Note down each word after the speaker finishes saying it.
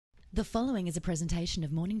The following is a presentation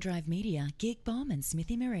of Morning Drive Media, Geek Bomb and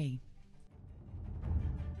Smithy Marie.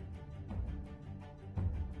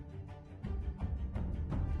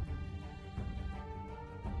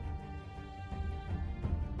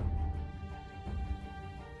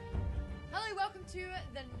 Hello, welcome to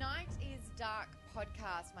the Night is Dark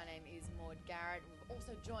podcast. My name is Maud Garrett. We're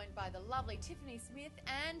also joined by the lovely Tiffany Smith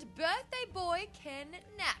and birthday boy Ken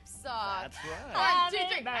Knapsack. That's right. One, two,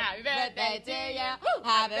 three. Happy birthday to you. Woo.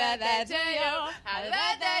 Happy birthday to you. Happy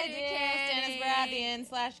birthday to Kenny.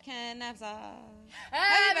 Bradley/Ken Knapsack.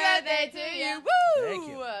 Happy birthday to you. Woo! Thank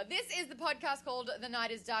you. This is the podcast called The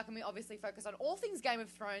Night is Dark, and we obviously focus on all things Game of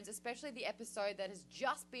Thrones, especially the episode that has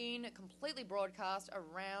just been completely broadcast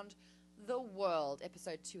around the world.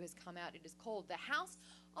 Episode 2 has come out. It is called The House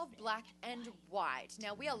of Black and White.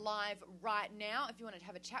 Now, we are live right now. If you wanted to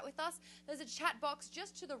have a chat with us, there's a chat box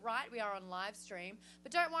just to the right. We are on live stream.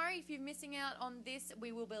 But don't worry, if you're missing out on this,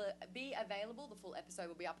 we will be available. The full episode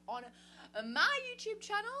will be up on my YouTube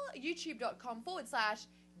channel,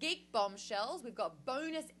 youtube.com/Geek Bombshells. We've got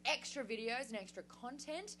bonus extra videos and extra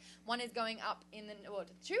content. One is going up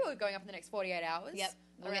two are going up in the next 48 hours. Yep.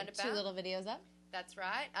 We'll get 2 little videos up. That's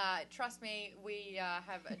right. Trust me, we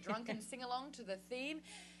have a drunken sing-along to the theme,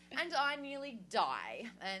 and I nearly die,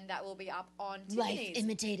 and that will be up on Life Tiffany's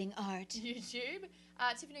imitating art. YouTube.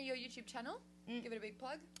 Tiffany, your YouTube channel. Give it a big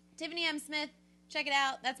plug. Tiffany M. Smith. Check it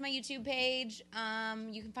out. That's my YouTube page.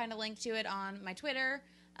 You can find a link to it on my Twitter,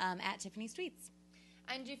 at Tiffany's Tweets.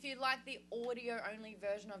 And if you'd like the audio-only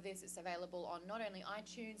version of this, it's available on not only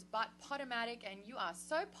iTunes, but Podomatic, and you are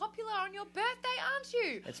so popular on your birthday, aren't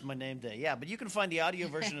you? It's my name day. Yeah, but you can find the audio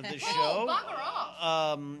version of this Oh, show. bugger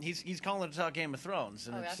off. He's calling it Talk Game of Thrones,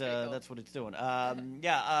 and Oh, it's that's pretty cool. that's what it's doing. You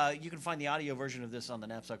can find the audio version of this on the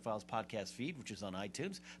Knapsack Files podcast feed, which is on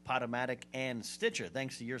iTunes, Podomatic, and Stitcher.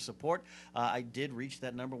 Thanks to your support, I did reach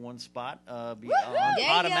that number 1 spot on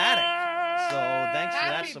Podomatic. So thanks for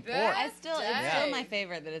that Happy support. birthday. It's still my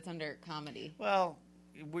favorite that it's under comedy. Well,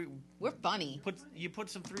 We're funny. you put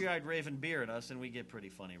some Three-Eyed Raven beer in us, and we get pretty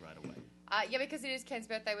funny right away. Yeah, because it is Ken's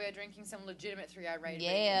birthday, we are drinking some legitimate 3-Eyed Raven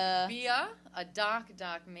Yeah. beer, a dark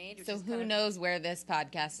mead. Which So is who kind of, knows where this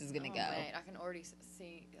podcast is going to go? Mate, I can already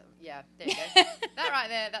see. Yeah, there you go. That right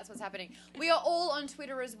there, that's what's happening. We are all on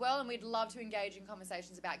Twitter as well, and we'd love to engage in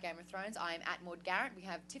conversations about Game of Thrones. I am at Maud Garrett. We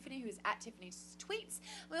have Tiffany, who is at Tiffany's Tweets.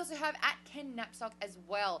 We also have at Ken Knapsack as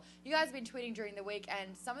well. You guys have been tweeting during the week,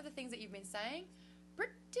 and some of the things that you've been saying,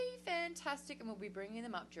 pretty fantastic, and we'll be bringing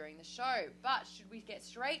them up during the show. But should we get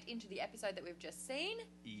straight into the episode that we've just seen?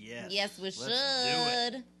 Yes, we Let's should. do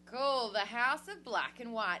it. Cool. The House of Black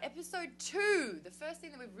and White, episode 2. The first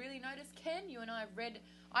thing that we've really noticed, Ken, you and I have read.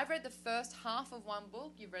 I've read the first half of one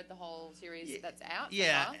book. You've read the whole series that's out.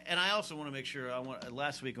 Yeah, so far. and I also want to make sure.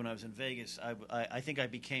 Last week when I was in Vegas, I think I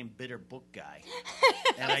became bitter book guy,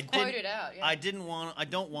 and I quoted out. Yeah. I don't want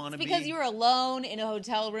to be Because you were alone in a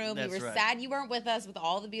hotel room. That's you were right. sad you weren't with us with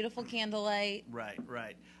all the beautiful candlelight. Right.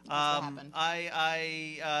 what happened.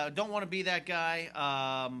 I don't want to be that guy,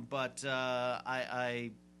 but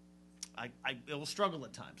I will struggle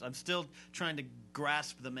at times. I'm still trying to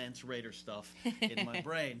grasp the Mance Raider stuff in my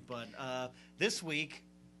brain. But this week,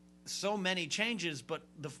 so many changes. But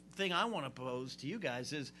the thing I want to pose to you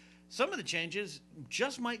guys is some of the changes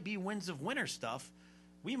just might be Winds of Winter stuff.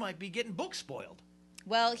 We might be getting book spoiled.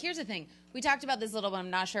 Well, here's the thing. We talked about this a little bit. I'm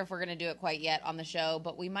not sure if we're going to do it quite yet on the show,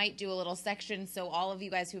 but we might do a little section so all of you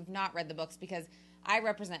guys who've not read the books, because I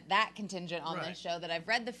represent that contingent on Right. this show that I've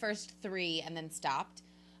read the first 3 and then stopped.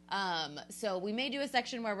 So we may do a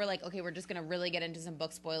section where we're like, okay, we're just going to really get into some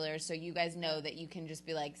book spoilers so you guys know that you can just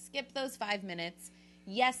be like, skip those 5 minutes.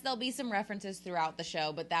 Yes, there'll be some references throughout the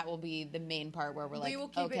show, but that will be the main part where we're like, we will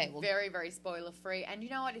keep okay, it very, very spoiler free. And you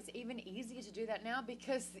know what? It's even easier to do that now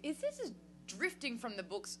because this is drifting from the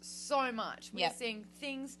books so much. We're Yep. seeing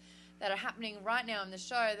things that are happening right now in the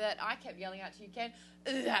show that I kept yelling out to you, Ken,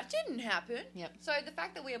 that didn't happen. Yep. So the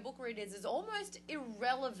fact that we are book readers is almost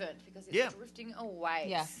irrelevant because it's Yeah. drifting away.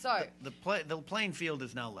 Yeah. So The playing field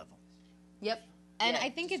is now level. Yep. And Yeah, I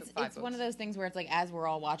think just it's took 5 one of books. those things where it's like, as we're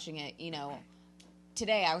all watching it, you know,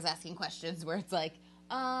 today I was asking questions where it's like,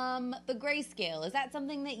 the grayscale, is that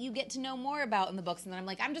something that you get to know more about in the books? And then I'm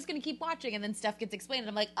like, I'm just going to keep watching, and then stuff gets explained, and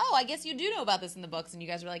I'm like, oh, I guess you do know about this in the books, and you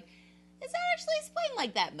guys were like, is that actually explained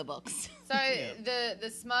like that in the books? So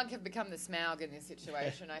the smug have become the Smaug in this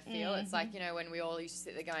situation, I feel. It's like, you know, when we all used to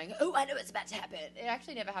sit there going, oh, I know it's about to happen. It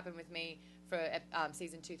actually never happened with me for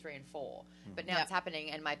season 2, 3, and 4. But now Yep. it's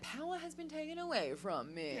happening, and my power has been taken away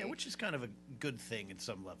from me. Yeah, which is kind of a good thing in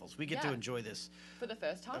some levels. We get to Yeah. enjoy this for the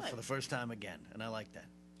first time. for the first time again, and I like that.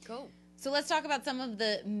 Cool. So let's talk about some of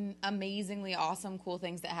the amazingly awesome, cool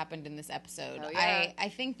things that happened in this episode. Hell yeah. I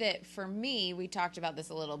think that for me, we talked about this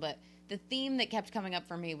a little bit. The theme that kept coming up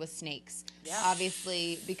for me was snakes. Yeah.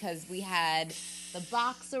 Obviously, because we had the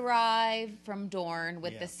box arrive from Dorne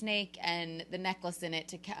with Yeah. the snake and the necklace in it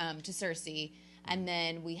to Cersei. And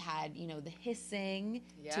then we had, the hissing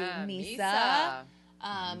to Misa.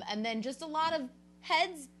 And then just a lot of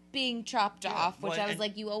heads being chopped off, which well, I was and-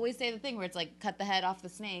 like, you always say the thing where it's like, cut the head off the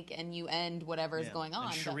snake and you end whatever is Yeah. going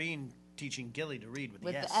on. And But Shireen teaching Gilly to read with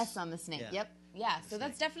with the the S on the snake. Yeah. Yep. Yeah, so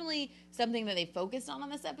that's definitely something that they focused on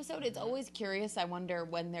this episode. It's always curious. I wonder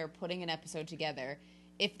when they're putting an episode together,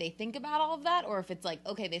 if they think about all of that, or if it's like,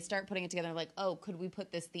 okay, they start putting it together and like, oh, could we put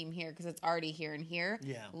this theme here because it's already here and here?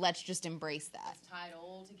 Yeah. Let's just embrace that. Tie it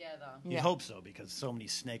all together. You Yeah. hope so, because so many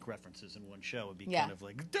snake references in one show would be Yeah. kind of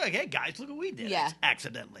like, hey guys, look what we did Yeah.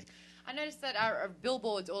 accidentally. I noticed that our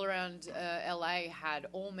billboards all around LA had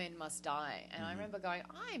 "All Men Must Die," and I remember going,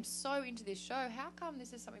 "I am so into this show. How come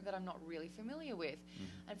this is something that I'm not really familiar with?"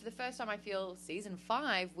 And for the first time, I feel season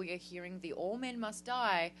 5, we are hearing the "All Men Must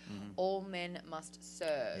Die, All Men Must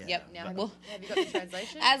Serve." Yeah. Yep. Now, Well- have you got the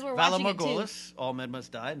translation? As we're Valar watching it too. Morghulis, all men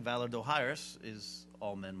must die, and Valar Dohaeris is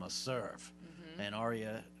all men must serve. And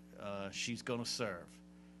Arya, she's going to serve.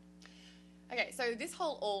 Okay, so this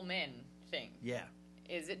whole "all men" thing, Yeah.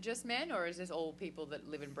 is it just men, or is this all people that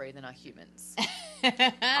live and breathe and are humans?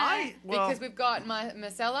 Well, Because we've got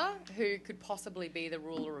Marcella, who could possibly be the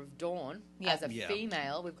ruler of Dawn Yeah. as a Yeah.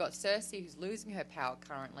 female. We've got Cersei, who's losing her power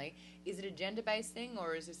currently. Is it a gender-based thing,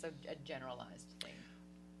 or is this a generalized thing?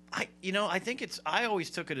 I think I always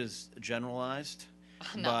took it as generalized.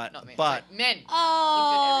 No, but, not men. but Sorry, men.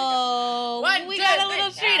 Oh, One, we two, got a three.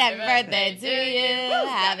 little treat. Happy birthday to you. Woo.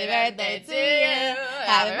 Happy birthday to you.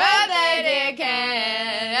 Happy birthday, dear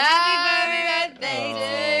Ken. Happy birthday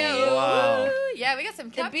to you. Oh, wow. Woo. Yeah, we got some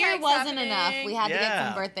The cupcakes beer wasn't happening. enough. We had to get Yeah,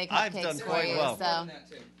 some birthday I've cupcakes done for quite you. well. So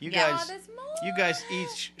you Yeah. guys, there's more. you guys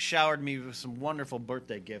each showered me with some wonderful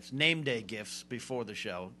birthday gifts, name day gifts before the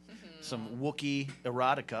show. Some Wookiee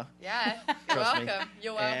erotica. Yeah, you're Trust me. welcome.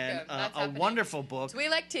 You're welcome. And That's a happening. wonderful book So we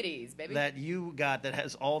like titties, baby. that you got that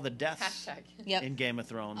has all the deaths Hashtag. Yep. in Game of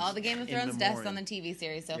Thrones. all the Game of in Thrones deaths memoriam. on the TV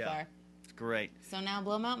series so Yeah. far. It's great. So now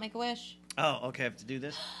blow 'em out, make a wish. Oh, okay. I have to do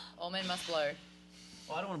this. All men must blow.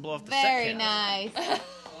 Oh, I don't want to blow off the Very set nice. Well,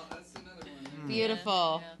 that's another one.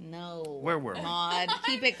 Beautiful. Yeah. No. Where were we? Maud,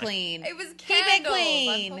 keep it clean. It was Keep it candles.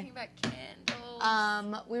 clean. I'm talking about candles.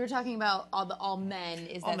 We were talking about all men.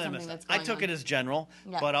 Is All that men something must- that's I going took on? it as general,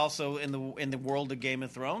 Yeah. but also in the world of Game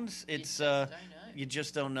of Thrones, it's don't know. you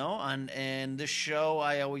just don't know. And this show,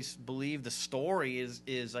 I always believe the story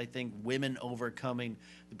is I think women overcoming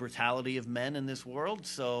the brutality of men in this world.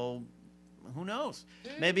 So who knows?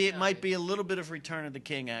 Maybe it might be a little bit of Return of the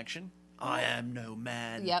King action. I am no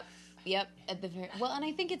man. Yep. At the very well, and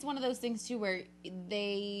I think it's one of those things too where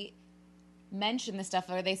they mention the stuff,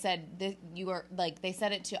 or they said that you are like they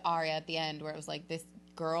said it to Arya at the end, where it was like this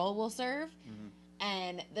girl will serve,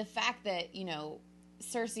 and the fact that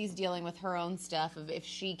Cersei's dealing with her own stuff of if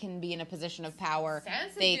she can be in a position of power,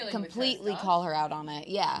 Sansa's they dealing with her completely stuff. call her out on it.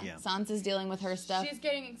 Yeah. Yeah. Sansa's dealing with her stuff. She's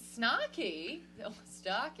getting snarky, or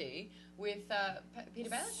starky, with Peter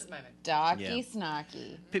Baelish at the moment. Darky Yeah.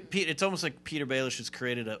 snarky. It's almost like Peter Baelish has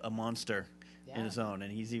created a monster in Yeah. his own,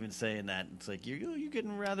 and he's even saying that. It's like you're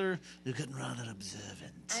getting rather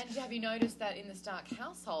observant. And have you noticed that in the Stark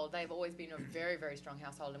household, they've always been a very, very strong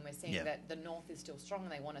household, and we're seeing Yeah. that the North is still strong,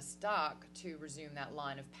 and they want a Stark to resume that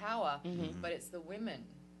line of power. But it's the women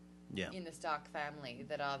Yeah. in the Stark family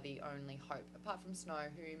that are the only hope, apart from Snow,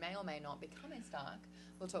 who may or may not become a Stark.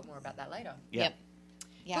 We'll talk more about that later. Yeah. Yep.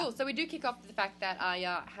 Yeah. Cool. So we do kick off with the fact that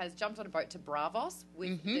Arya has jumped on a boat to Bravos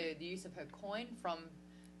with the use of her coin from.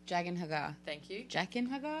 Jagan Hagar. Thank you. Jagan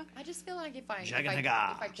Hagar? I just feel like if I Jagan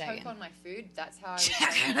Hagar. choke Jagan. on my food, that's how I would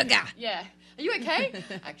Jagan say it. Hagar. Yeah. Are you okay?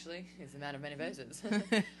 Actually, it's a man of many verses.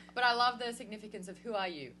 But I love the significance of who are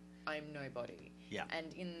you? I'm nobody. Yeah.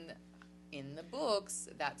 And in the books,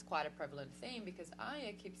 that's quite a prevalent theme because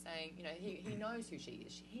Arya keeps saying, he knows who she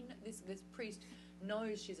is. This priest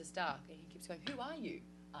knows she's a Stark, and he keeps going, "Who are you?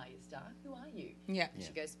 Arya Stark. Who are you?" Yeah. And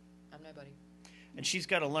she goes, "I'm nobody." And she's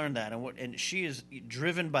got to learn that, and she is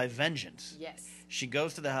driven by vengeance. Yes. She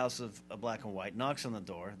goes to the house of Black and White, knocks on the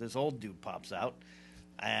door. This old dude pops out,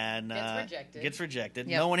 and Gets rejected.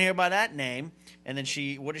 No one here by that name. And then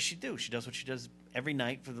what does she do? She does what she does every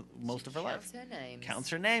night for most of her life. Counts her names. Counts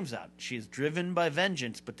her names out. She is driven by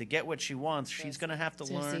vengeance, but to get what she wants, she's going to have to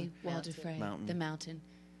Cersei, learn. Walder Frey, Mountain. the Mountain,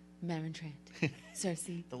 Meryn Trant,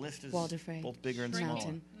 Cersei, The list is Walder Frey, both bigger and Shrinking.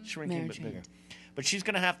 smaller. Mountain, Shrinking, Meryn but bigger. Trant. But she's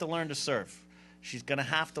going to have to learn to serve. She's going to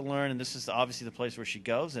have to learn, and this is obviously the place where she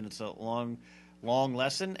goes, and it's a long, long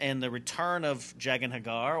lesson. And the return of Jagan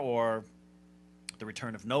Hagar, or the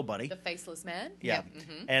return of nobody. The faceless man. Yeah. Yep.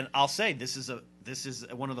 And I'll say this is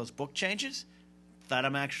one of those book changes that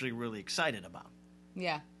I'm actually really excited about.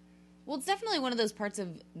 Yeah. Well, it's definitely one of those parts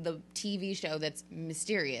of the TV show that's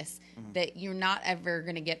mysterious, that you're not ever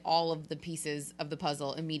going to get all of the pieces of the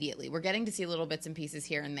puzzle immediately. We're getting to see little bits and pieces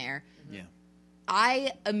here and there. Yeah.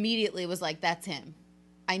 I immediately was like, that's him.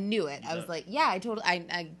 I knew it. I was like, yeah,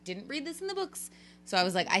 I didn't read this in the books. So I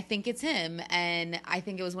was like, I think it's him. And I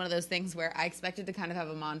think it was one of those things where I expected to kind of have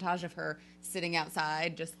a montage of her sitting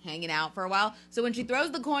outside, just hanging out for a while. So when she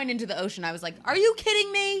throws the coin into the ocean, I was like, are you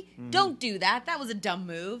kidding me? Don't do that. That was a dumb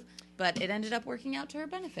move. But it ended up working out to her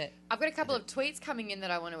benefit. I've got a couple of tweets coming in that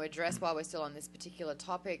I want to address while we're still on this particular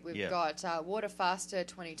topic. We've Yeah. got Waterfaster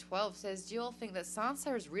 2012 says, do you all think that Sansa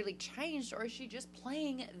has really changed, or is she just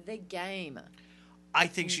playing the game? I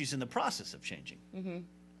think she's in the process of changing.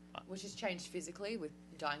 Well, she's changed physically with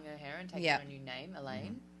dyeing her hair and taking Yeah. her new name,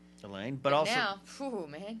 Elaine. Elaine, but also now, phew,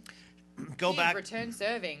 man, go she's back. return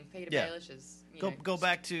serving Peter Yeah. Baelish's. Go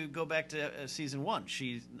back to season 1.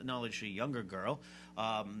 She's not only is she a younger girl,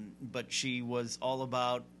 but she was all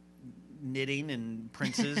about knitting and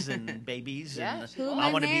princes and babies Yeah, and she was. I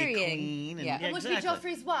Who want to am I be a marrying? queen. And, Yeah. I want to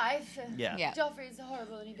exactly. be Joffrey's wife. Yeah. Yeah. Joffrey's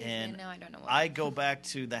horrible and he beats me, And and now I don't know what. I go back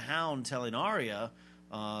to the Hound telling Arya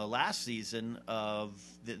last season of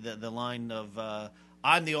the line of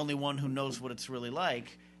I'm the only one who knows what it's really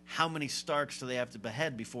like. How many Starks do they have to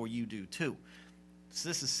behead before you do too? So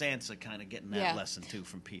this is Sansa kind of getting that Yeah. lesson too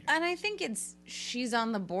from Peter. And I think she's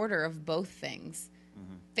on the border of both things.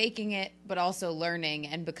 Faking it, but also learning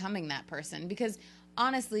and becoming that person. Because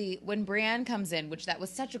honestly, when Brienne comes in, which that was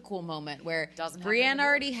such a cool moment where Doesn't happen Brienne anymore.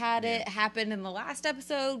 already had it happen in the last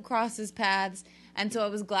episode, crosses paths. And so I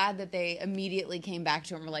was glad that they immediately came back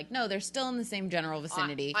to him and were like, no, they're still in the same general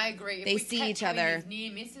vicinity. I agree. If They we see kept each having other. these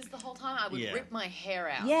near misses the whole time, I would Yeah. rip my hair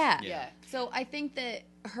out. Yeah. Yeah. So I think that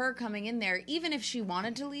her coming in there, even if she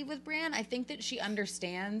wanted to leave with Bran, I think that she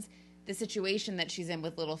understands the situation that she's in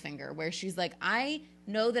with Littlefinger, where she's like, I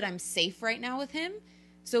know that I'm safe right now with him.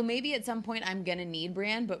 So maybe at some point I'm going to need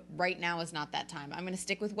Bran, but right now is not that time. I'm going to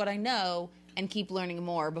stick with what I know and keep learning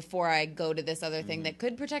more before I go to this other thing that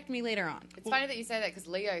could protect me later on. It's funny that you say that because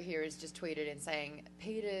Leo here has just tweeted in saying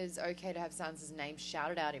Peter's okay to have Sansa's name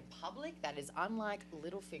shouted out in public. That is unlike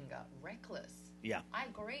Littlefinger. Reckless. Yeah. I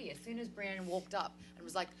agree. As soon as Brienne walked up and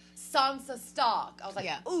was like, Sansa Stark, I was like,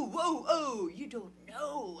 Yeah. ooh, whoa, oh, you don't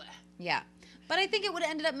know. Yeah. But I think it would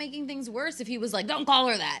have ended up making things worse if he was like, don't call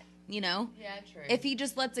her that, you know? Yeah, true. If he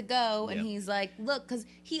just lets it go and Yeah. he's like, look, because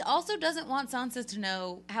he also doesn't want Sansa to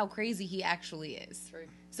know how crazy he actually is. True.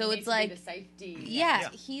 So He it's needs to be like, the safety. yeah, Yeah.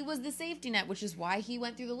 he was the safety net, which is why he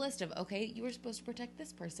went through the list of, okay, you were supposed to protect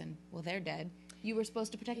this person. Well, they're dead. You were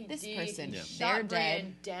supposed to protect He this did. person. He Yeah. shut They're dead.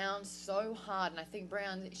 Brienne down so hard, and I think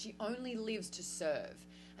Brienne, she only lives to serve,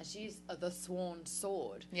 and she's the sworn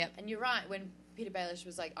sword. Yep. And you're right, when Peter Baelish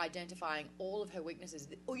was like identifying all of her weaknesses,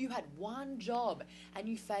 oh, you had one job and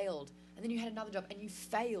you failed, and then you had another job and you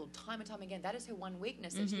failed time and time again. That is her one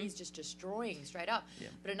weakness that she's just destroying straight up. Yeah.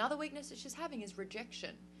 But another weakness that she's having is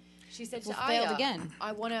rejection. She said Well, to failed Arya, again.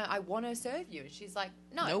 I wanna serve you, and she's like,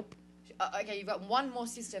 no. Nope. Okay, you've got one more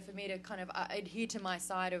sister for me to kind of adhere to my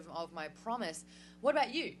side of my promise. What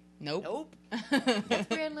about you? Nope. Nope. What's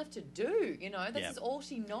Brienne left to do? You know, this Yeah. is all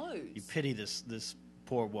she knows. You pity this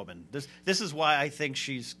poor woman. This is why I think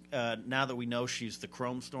she's now that we know she's the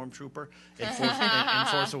Chrome Stormtrooper in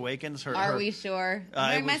Force Awakens. Are we sure? it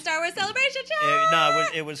During my was- Star Wars Celebration show? No,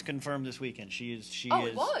 it was confirmed this weekend. She is.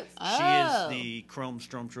 It was? Oh. She is the Chrome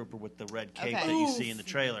Stormtrooper with the red cape Okay. that you see in the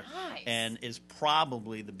trailer, Nice. and is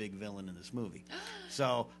probably the big villain in this movie.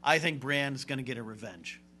 So I think Brienne's going to get her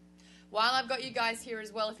revenge. While I've got you guys here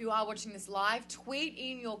as well, if you are watching this live, tweet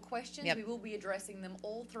in your questions. Yep. We will be addressing them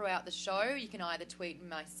all throughout the show. You can either tweet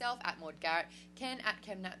myself at Maud Garrett, Ken at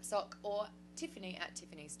KemNapsock, or Tiffany at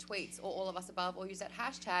Tiffany's Tweets, or all of us above, or use that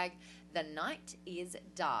hashtag, The Night Is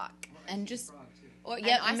Dark. And just, Frog, too. or And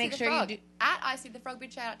yeah, I and See make the sure Frog. you do. At I See the Frog.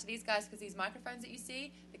 Big shout out to these guys because these microphones that you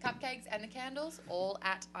see, the cupcakes and the candles, all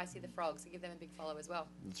at I See the Frog. So give them a big follow as well.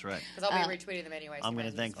 That's right. Because I'll be retweeting them anyway. so I'm you going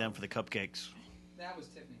may to as thank well them for the cupcakes That was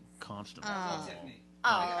Tiffany. constantly. That was Tiffany. Oh,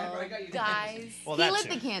 I got you the guys. Well, He that lit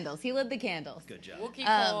too. the candles. He lit the candles. Good job.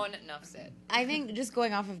 Wookiee porn, enough said. I think just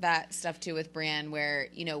going off of that stuff too with Brienne, where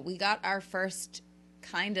we got our first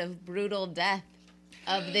kind of brutal death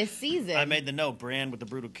of this season. I made the note, Brienne with the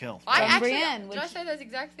brutal kill. I From actually, Brienne, did I which- say those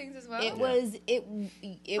exact things as well? It was it was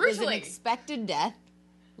an Brutally. expected death.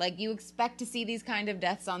 Like you expect to see these kind of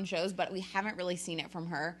deaths on shows, but we haven't really seen it from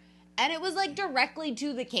her. And it was like directly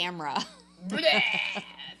to the camera. Bleh,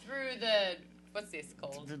 through the what's this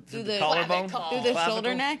called? Through the collarbone, clavicle. Through the Clavicle?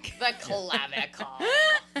 shoulder neck. The clavicle.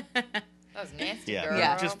 That was nasty, Yeah, girl.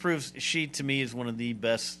 Yeah. it just proves she to me is one of the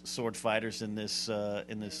best sword fighters in this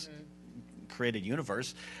created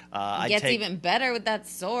universe. I Gets take, even better with that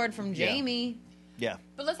sword from Yeah. Jamie. yeah.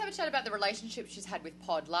 But let's have a chat about the relationship she's had with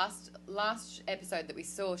Pod. Last episode that we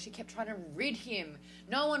saw, she kept trying to rid him.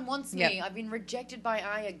 No one wants me. Yep. I've been rejected by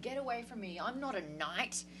Arya. Get away from me. I'm not a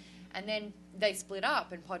knight. And then they split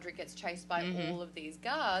up, and Podrick gets chased by all of these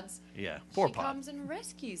guards. Yeah, poor She Pod. comes and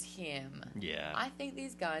rescues him. Yeah, I think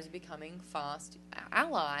these guys are becoming fast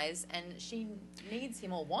allies, and she needs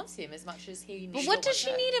him or wants him as much as he needs. But what or does wants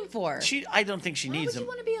she her. need him for? I don't think she Why needs would him. you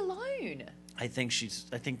want to be alone? I think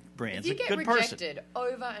Brienne's If you a get good person. rejected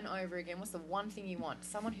over and over again, what's the one thing you want?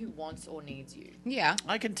 Someone who wants or needs you. Yeah.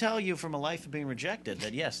 I can tell you from a life of being rejected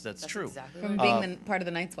that yes, that's true. Exactly From right. being part of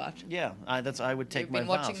the Night's Watch. Yeah, I would take You've my been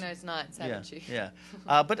watching vows. those nights, Yeah, haven't you? yeah.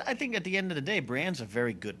 But I think at the end of the day, Brienne's a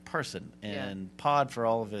very good person, Yeah. and Pod, for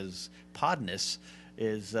all of his podness,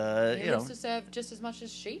 is He you know, lives to serve just as much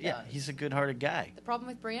as she does. yeah, he's a good-hearted guy. The problem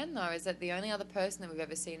with Brienne, though, is that the only other person that we've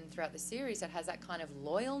ever seen throughout the series that has that kind of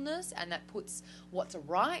loyalness and that puts what's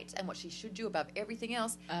right and what she should do above everything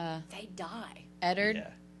else, they die. Eddard. Yeah,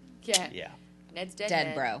 Yeah. yeah. Ned's dead. Dead,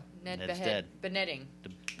 Ned. bro. Ned Ned's behead. dead. Benetting.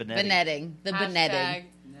 The Benetting. The benetting. Hashtag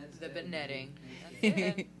Ned's the dead. benetting.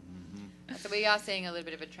 That's it. So we are seeing a little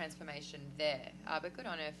bit of a transformation there. But good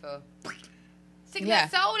on her for sticking Yeah.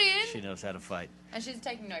 that sword in. She knows how to fight. And she's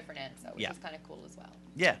taking no for an answer, which Yeah. is kind of cool as well.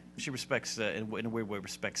 Yeah, she respects in a weird way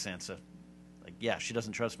respects Sansa. Like, yeah, she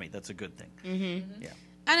doesn't trust me. That's a good thing. Mm-hmm. Yeah.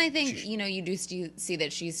 And I think, you do see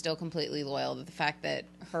that she's still completely loyal to the fact that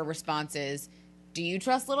her response is, do you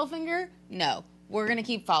trust Littlefinger? No. We're going to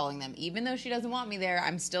keep following them. Even though she doesn't want me there,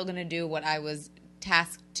 I'm still going to do what I was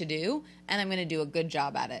tasked to do, and I'm going to do a good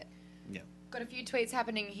job at it. Yeah. Got a few tweets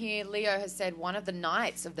happening here. Leo has said one of the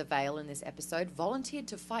knights of the Vale in this episode volunteered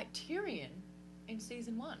to fight Tyrion in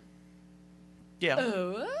season 1. Yeah.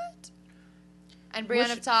 What? And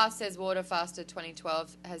Brienne of Tarth says Waterfaster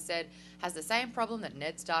 2012 has the same problem that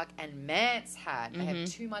Ned Stark and Mance had. They have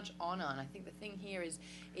too much honor. And I think the thing here is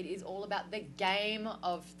it is all about the Game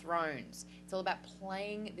of Thrones. It's all about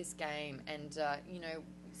playing this game. And,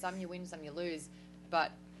 some you win, some you lose.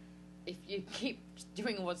 But if you keep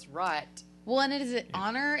doing what's right, Well, and is it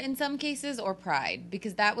honor in some cases or pride?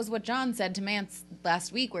 Because that was what John said to Mance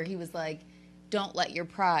last week, where he was like, don't let your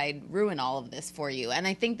pride ruin all of this for you. And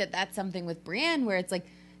I think that that's something with Brienne where it's like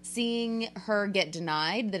seeing her get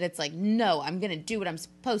denied, that it's like, no, I'm going to do what I'm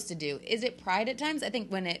supposed to do. Is it pride at times? I think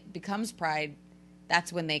when it becomes pride,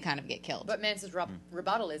 that's when they kind of get killed. but Mance's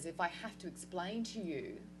rebuttal is if I have to explain to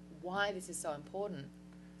you why this is so important,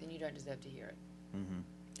 then you don't deserve to hear it.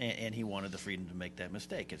 And he wanted the freedom to make that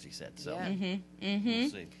mistake, as he said. So Yeah. we'll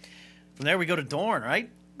see. From there, we go to Dorne, right?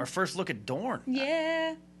 Our first look at Dorne.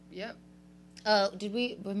 Yeah. Yep. Oh, did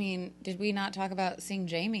we not talk about seeing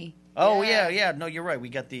Jamie? Oh Yeah. yeah. No, you're right. We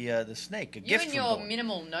got the snake. A You gift and from your Dorne.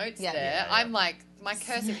 minimal notes Yeah. there. Yeah, yeah. I'm like, my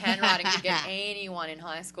cursive handwriting could get anyone in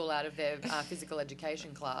high school out of their physical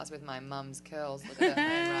education class with my mum's curls. Look at that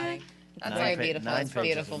handwriting. That's Nine very pa- beautiful. nine It's pages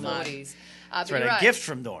beautiful, of Mom. notes. 40s. That's But right. you're A gift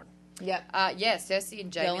from Dorne. Yep. Yeah, Cersei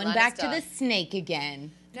and Jaime Going back to Lannister. the snake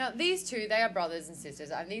again. Now, these two, they are brothers and sisters.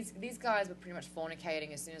 And these guys were pretty much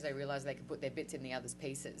fornicating as soon as they realized they could put their bits in the other's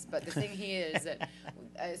pieces. But the thing here is that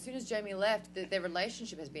as soon as Jamie left, their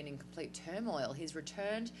relationship has been in complete turmoil. He's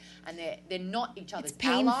returned, and they're not each other's It's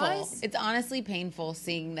painful. allies. It's honestly painful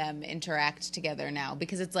seeing them interact together now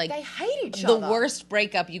because it's like They hate each the other. worst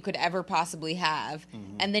breakup you could ever possibly have,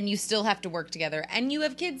 and then you still have to work together, and you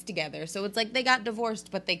have kids together. So it's like they got divorced,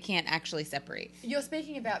 but they can't actually separate. You're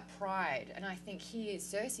speaking about pride, and I think here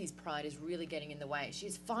Cersei's pride is really getting in the way.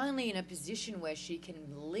 She's finally in a position where she can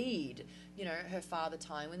lead. You know, her father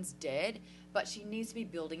Tywin's dead, but she needs to be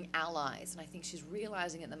building allies, and I think she's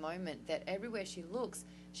realizing at the moment that everywhere she looks,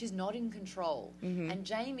 she's not in control. And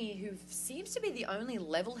Jamie, who seems to be the only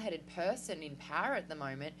level-headed person in power at the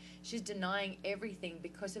moment, she's denying everything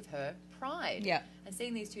because of her pride. Yeah. And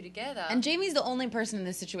seeing these two together, And Jamie's the only person in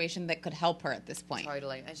this situation that could help her at this point.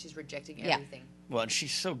 totally, and she's rejecting Yeah. everything. Well, and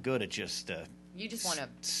she's so good at just You just want to.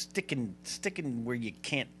 sticking where you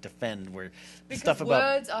can't defend. Where Because stuff about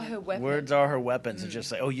words are her weapon. words are her weapons. And just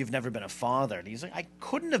like, oh, you've never been a father. And he's like, I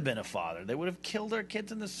couldn't have been a father. They would have killed their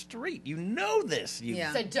kids in the street. You know this. You.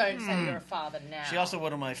 Yeah. So don't say you're a father now. She also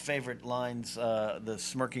one of my favorite lines, the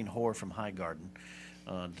smirking whore from Highgarden.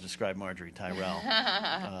 To describe Marjorie Tyrell.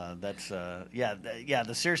 That's the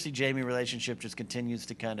Cersei Jamie relationship just continues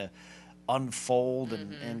to kind of unfold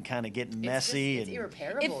and kind of get messy. It's and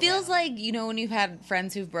irreparable. It feels now. like, when you've had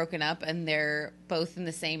friends who've broken up and they're both in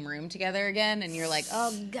the same room together again, and you're like,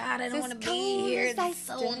 oh, God, I don't want to be here. It's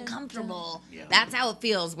so uncomfortable. Yeah. That's how it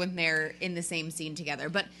feels when they're in the same scene together.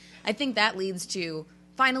 But I think that leads to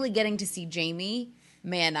finally getting to see Jamie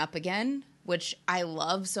man up again, which I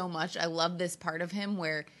love so much. I love this part of him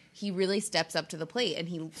where he really steps up to the plate and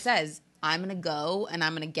he says, I'm going to go and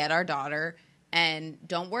I'm going to get our daughter. And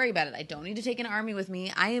don't worry about it. I don't need to take an army with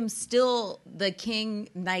me. I am still the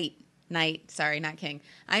knight. Sorry, not king.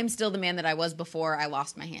 I am still the man that I was before I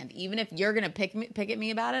lost my hand. Even if you're going to pick at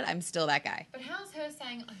me about it, I'm still that guy. But how's her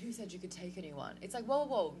saying, oh, who said you could take anyone? It's like,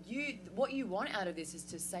 whoa, what you want out of this is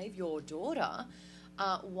to save your daughter.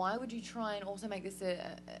 Why would you try and also make this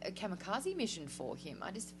a kamikaze mission for him?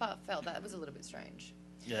 I just felt that was a little bit strange.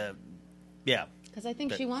 yeah. Because I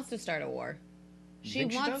think she wants to start a war. You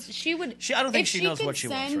think she does? She would. I don't think if she knows could what she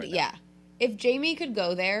wants right now. Yeah. If Jamie could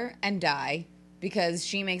go there and die because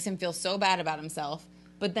she makes him feel so bad about himself,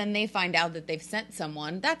 but then they find out that they've sent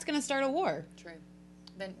someone, that's going to start a war. True.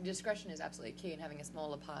 Then discretion is absolutely key, and having a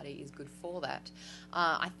smaller party is good for that.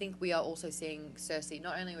 I think we are also seeing Cersei,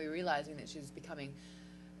 not only are we realizing that she's becoming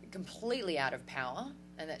completely out of power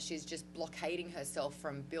and that she's just blockading herself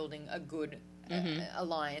from building a good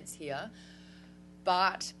alliance here,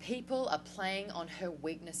 but people are playing on her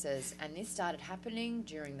weaknesses, and this started happening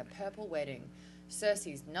during the Purple Wedding.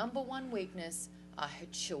 Cersei's number one weakness are her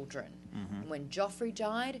children. And when Joffrey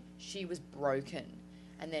died, she was broken.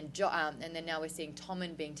 And then now we're seeing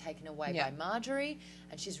Tommen being taken away by Marjorie,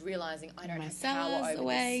 and she's realizing, I don't have power over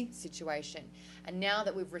this situation. And now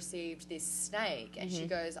that we've received this snake, and she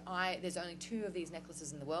goes, there's only 2 of these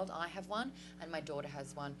necklaces in the world. I have one, and my daughter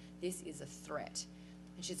has one. This is a threat.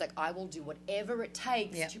 And she's like, I will do whatever it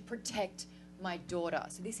takes to protect my daughter.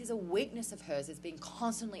 So this is a weakness of hers that's being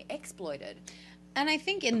constantly exploited. And I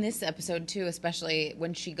think in this episode, too, especially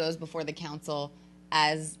when she goes before the council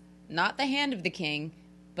as not the hand of the king,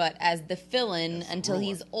 but as the fill-in until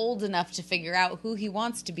he's old enough to figure out who he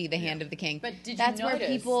wants to be the hand of the king. But did you That's notice? where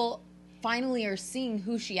people finally are seeing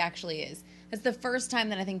who she actually is. It's the first time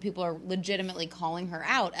that I think people are legitimately calling her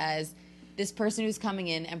out as this person who's coming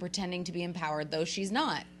in and pretending to be empowered, though she's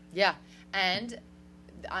not. Yeah, and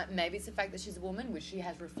maybe it's the fact that she's a woman, which she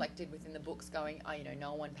has reflected within the books, going,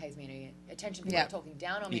 no one pays me any attention. People are talking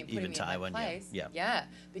down on me and putting me in my place. Yeah,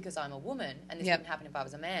 because I'm a woman, and this wouldn't happen if I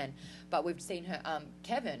was a man. But we've seen her,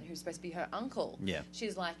 Kevin, who's supposed to be her uncle. Yeah,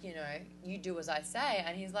 she's like, you do as I say,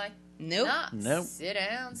 and he's like, nope, sit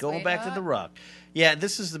down, going back to the Rock. Yeah,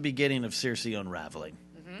 this is the beginning of Cersei unraveling.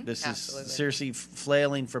 This is Cersei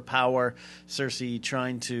flailing for power, Cersei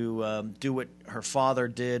trying to do what her father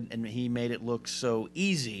did, and he made it look so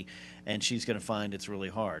easy, and she's going to find it's really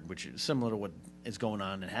hard, which is similar to what is going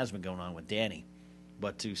on and has been going on with Dany.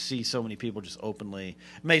 But to see so many people just openly...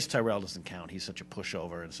 Mace Tyrell doesn't count. He's such a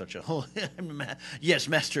pushover and such a... yes,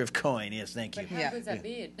 master of coin. Yes, thank you. But how good's that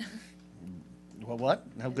beard? Well, what?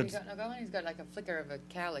 How Has good? he got no going? He's got like a flicker of a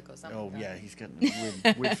cowlick or something. Oh, yeah, he's got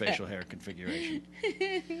a weird facial hair configuration.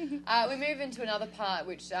 We move into another part,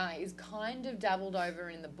 which is kind of dabbled over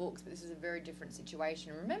in the books, but this is a very different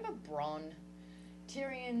situation. Remember Bronn?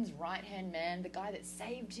 Tyrion's right-hand man, the guy that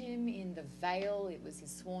saved him in the Vale. It was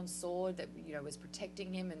his sworn sword that, was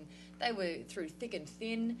protecting him, and they were through thick and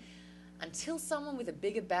thin until someone with a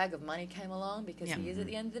bigger bag of money came along, because he is, at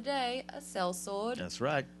the end of the day, a sellsword. That's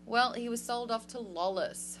right. Well, he was sold off to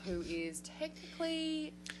Lollys, who is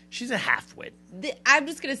technically... She's a half-wit. I'm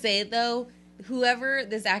just going to say it, though. Whoever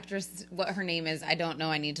this actress, what her name is, I don't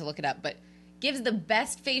know. I need to look it up. But gives the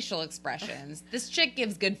best facial expressions. This chick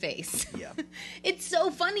gives good face. Yeah. It's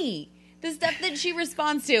so funny. The stuff that she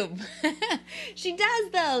responds to. She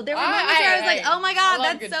does, though. There were moments where I was like, oh my God,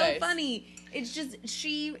 that's so face. Funny. It's just,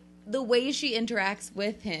 the way she interacts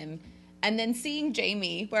with him, and then seeing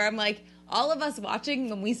Jamie, where I'm like, all of us watching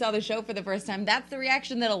when we saw the show for the first time, that's the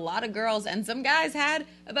reaction that a lot of girls and some guys had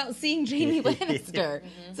about seeing Jamie Lannister.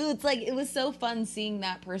 So it's like, it was so fun seeing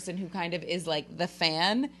that person who kind of is like the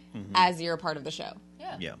fan as you're a part of the show.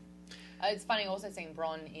 Yeah. It's funny also seeing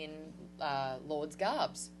Bronn in Lord's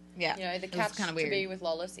Garbs. Yeah. The catch to be with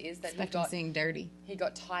Lollys is that seeing dirty. He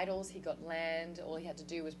got titles, he got land. All he had to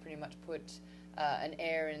do was pretty much put an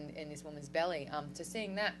heir in this woman's belly. To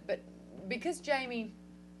seeing that, but because Jamie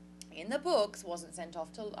in the books wasn't sent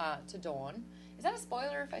off to Dorne. Is that a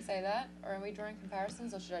spoiler if I say that, or are we drawing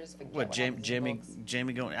comparisons, or should I just forget what happens in the books?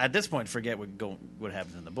 Jamie going at this point? Forget what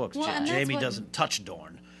happens in the books. Well, Jamie doesn't touch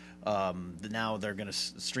Dorne, now they're going to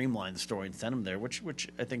streamline the story and send him there, which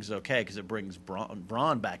I think is okay because it brings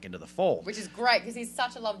Braun back into the fold. Which is great because he's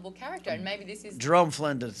such a lovable character, and maybe this is Jerome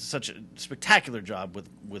Flynn does such a spectacular job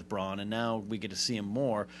with Braun, and now we get to see him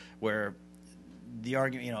more. Where the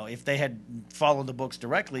argument, if they had followed the books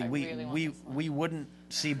directly, we wouldn't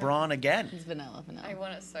see Braun again. It's vanilla. I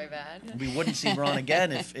want it so bad. We wouldn't see Braun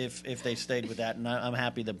again if they stayed with that, and I'm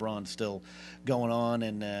happy that Braun's still going on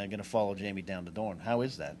and going to follow Jamie down to Dorne. How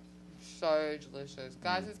is that? So delicious,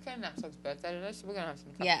 guys! It's Ken Knapsack's birthday today, so we're gonna have some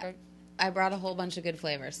cupcakes. Yeah, I brought a whole bunch of good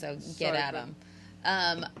flavors, so get at good.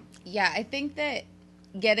 them. Yeah, I think that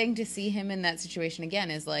getting to see him in that situation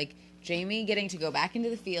again is like Jamie getting to go back into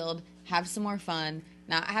the field, have some more fun,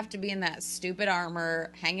 not have to be in that stupid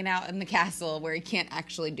armor, hanging out in the castle where he can't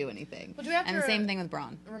actually do anything. Well, do we have and to the same thing with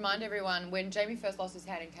Braun. Remind everyone when Jamie first lost his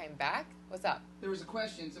head and came back. What's up? There was a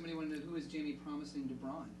question. Somebody wanted to know who is Jamie promising to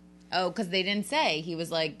Braun. Oh, because they didn't say. He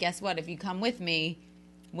was like, guess what? If you come with me,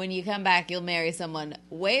 when you come back, you'll marry someone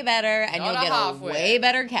way better, and Not you'll a get halfway. a way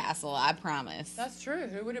better castle. I promise. That's true.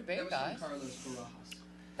 Who would it be, That was guys? from Carlos Barajas.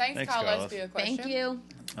 Thanks, Carlos, Carlos. for your question. Thank you.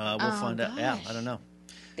 We'll find out. Yeah, I don't know.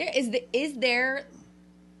 Is there?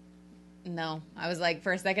 No, I was like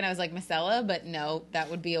for a second I was like Micella, but no, that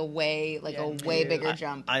would be a way bigger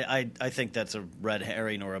jump. I think that's a red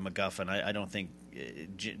herring or a MacGuffin. I don't think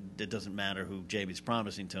it doesn't matter who Jamie's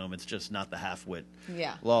promising to him. It's just not the half-wit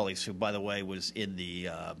Yeah. Lollies, who, by the way, was in the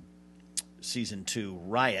season 2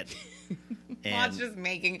 Riot. Maud's just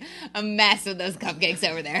making a mess of those cupcakes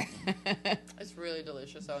over there. It's really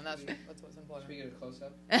delicious, though, and that's what's important. Should we get a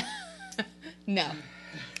close-up? No,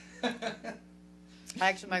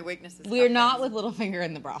 Actually, my weakness is we're cupcakes. not with Littlefinger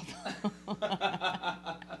in the broth.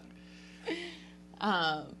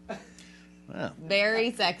 Wow.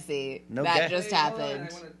 Very sexy. No that gag. just Hey, hold on,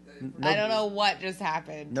 happened. No- I don't know what just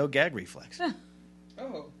happened. No gag reflex.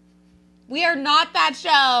 Oh. We are not that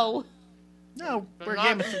show. No, we're a Not-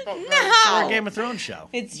 Game of, No, we're a Game of Thrones show.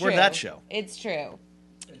 It's We're true. that show. It's true.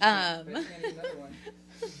 Bet you can't eat another one.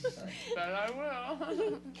 Sorry. But I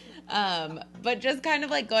will. But just kind of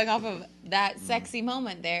like going off of that sexy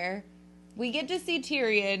moment there, we get to see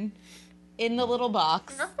Tyrion in the little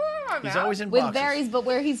box He's always in with boxes. Varys, but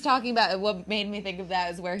where he's talking about, what made me think of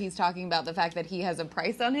that is where he's talking about the fact that he has a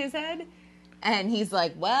price on his head, and he's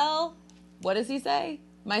like, well, what does he say?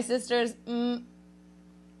 My sister's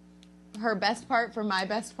her best part for my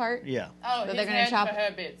best part. Yeah. Oh, So his they're gonna hand chop- for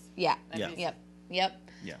her bits. Yeah. Yeah. Yep.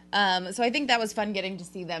 Yeah. So I think that was fun getting to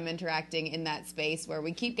see them interacting in that space where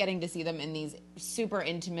we keep getting to see them in these super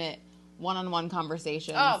intimate one-on-one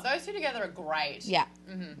conversations. Oh, those two together are great. Yeah.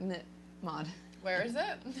 Maud. Where is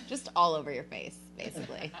it? Just all over your face,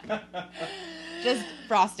 basically. Just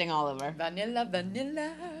frosting all over. Vanilla,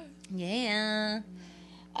 vanilla. Yeah.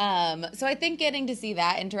 So I think getting to see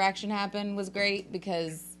that interaction happen was great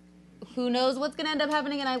because who knows what's going to end up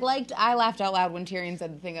happening. And I laughed out loud when Tyrion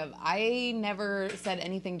said the thing of, I never said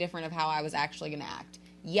anything different of how I was actually going to act.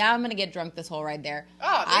 Yeah, I'm going to get drunk this whole ride there.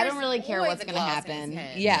 Oh, I there's don't really care always what's a going to glass in his happen.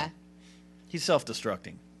 hand. Yeah. He's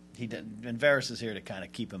self-destructing. And Varys is here to kind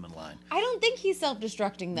of keep him in line. I don't think he's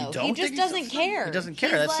self-destructing though. Don't He think just he's doesn't self-destructing? care. He doesn't care.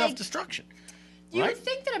 He's That's like, self-destruction. You Right? would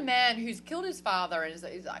think that a man who's killed his father and is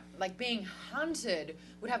like being hunted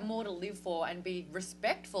would have more to live for and be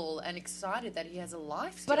respectful and excited that he has a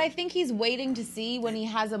life still. But I think he's waiting to see when he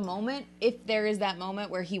has a moment, if there is that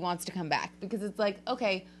moment where he wants to come back. Because it's like,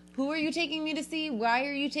 okay, who are you taking me to see? Why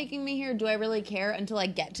are you taking me here? Do I really care until I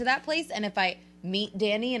get to that place? And if I meet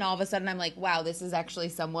Danny and all of a sudden I'm like, wow, this is actually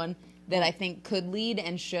someone that I think could lead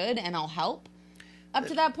and should, and I'll help. Up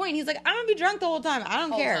to that point, he's like, I'm going to be drunk the whole time. I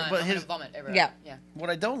don't Whole care. time, But I'm his- gonna vomit everywhere. Yeah. Yeah. What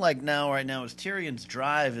I don't like right now is Tyrion's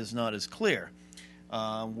drive is not as clear.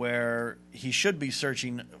 Where he should be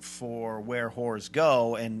searching for where whores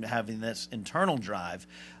go and having this internal drive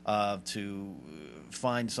to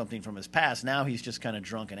find something from his past. Now he's just kind of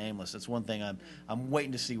drunk and aimless. That's one thing I'm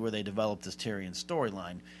waiting to see where they develop this Tyrion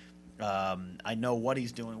storyline. I know what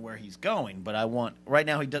he's doing, where he's going, but I want right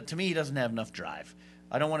now. To me, he doesn't have enough drive.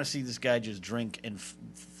 I don't want to see this guy just drink and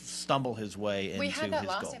stumble his way into We had that his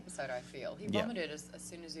last goal. episode, I feel. He Yeah. vomited as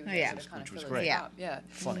soon as he was Oh, yeah. able to kind Which of was fill great. his Yeah. cup. Yeah.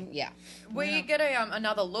 Funny. Yeah. We get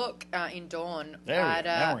another look in Dawn There we at, go.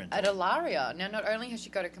 Now we're in at Dawn. Ilaria. Now, not only has she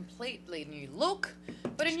got a completely new look,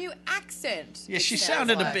 but a new accent. Yeah, it she sounds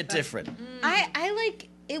sounded a like. bit different. I like,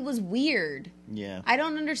 it was weird. Yeah. I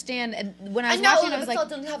don't understand. And when I I was know watching, all I of was a like,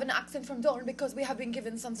 sudden have an accent from Dawn because we have been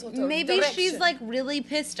given some sort of maybe direction. she's like really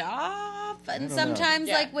pissed off. And don't sometimes,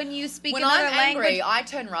 know. Yeah. like when you speak when another I'm language, angry, I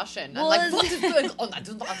turn Russian. Well, I'm like, it's- what is going on?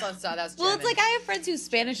 So that's well, it's German. like I have friends whose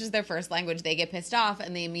Spanish is their first language. They get pissed off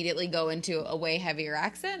and they immediately go into a way heavier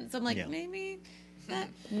accent. So I'm like, Yeah. maybe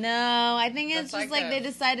No, I think it's That's just like like a- they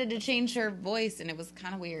decided to change her voice, and it was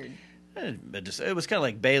kind of weird. It was kind of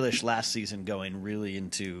like Baelish last season, going really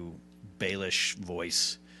into Baelish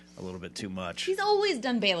voice a little bit too much. She's always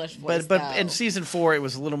done Baelish voice, But though. in season 4, it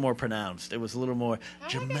was a little more pronounced. It was a little more How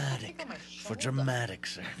did I get dramatic something on my for shoulder? dramatic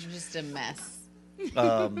search. Just a mess.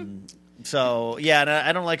 So yeah, and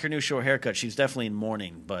I don't like her new short haircut. She's definitely in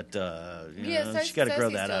mourning, but you know, she's got to grow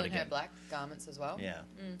Cersei's that still out in again. her black garments as well. Yeah.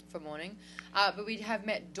 For mourning. But we have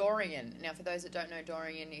met Dorian. Now, for those that don't know,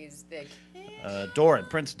 Dorian is the Doran,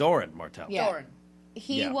 Prince Doran Martell. Yeah. Doran.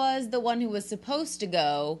 He Yeah. was the one who was supposed to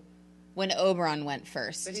go when Oberon went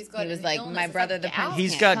first. But he's got he was an like, illness. my It's brother, like the gout. prince.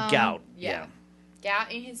 He's can't got come. gout. Yeah.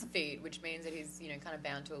 Gout in his feet, which means that he's, kind of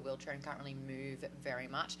bound to a wheelchair and can't really move very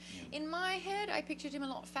much. In my head, I pictured him a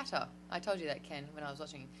lot fatter. I told you that, Ken, when I was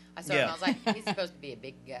watching. I saw him and I was like, he's supposed to be a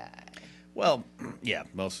big guy. Well, yeah,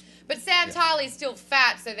 most. But Sam Tarly's still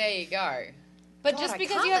fat, so there you go. But God, just I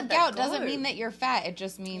because can't you have let that gout go. doesn't mean that you're fat. It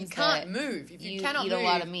just You means can't that move. If you you cannot eat move, a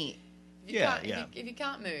lot of meat. If you Yeah, can't, yeah. If you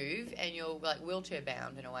can't move and you're like wheelchair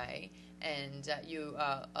bound in a way, and you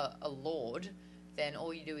are a lord, then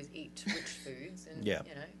all you do is eat rich foods, and Yeah.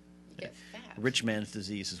 you get fat. Rich man's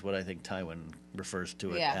disease is what I think Tywin refers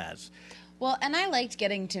to it Yeah. as. Well, and I liked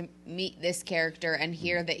getting to meet this character and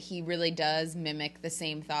hear that he really does mimic the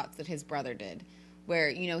same thoughts that his brother did. Where,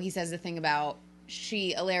 he says the thing about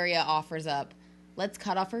Ilaria offers up, let's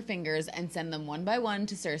cut off her fingers and send them one by one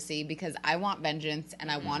to Cersei because I want vengeance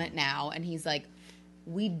and I want it now. And he's like,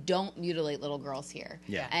 we don't mutilate little girls here.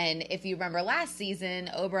 Yeah. And if you remember last season,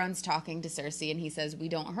 Oberon's talking to Cersei and he says, we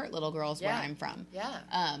don't hurt little girls where Yeah. I'm from.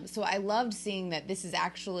 Yeah. So I loved seeing that this is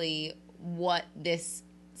actually what this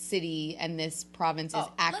city and this province is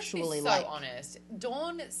actually let's be like. so honest.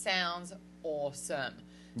 Dawn sounds awesome.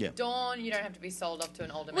 Yeah. Dawn, you don't have to be sold off to an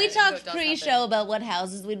older man. We until talked it does pre-show happen. about what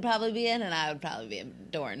houses we'd probably be in, and I would probably be in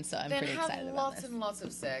Dorne, so I'm Then pretty have excited about lots this. and lots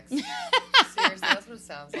of sex. Seriously, that's what it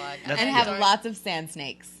sounds like. That's And Yeah. have don't- lots of sand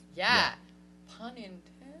snakes. Yeah. Pun intended.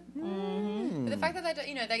 But the fact that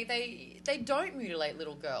they, they don't mutilate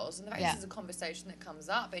little girls, and the fact Yeah. this is a conversation that comes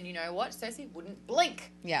up, and you know what, Cersei wouldn't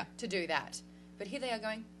blink Yeah. to do that, but here they are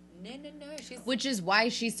going, no, she's Which is why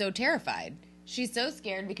she's so terrified. She's so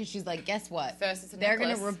scared because she's like, guess what? First it's a They're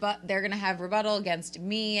gonna necklace. They're gonna have rebuttal against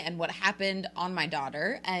me and what happened on my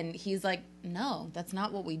daughter, and he's like, no, that's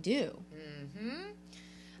not what we do.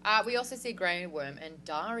 We also see Grey Worm and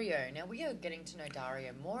Dario. Now we are getting to know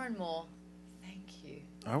Dario more and more. Thank you.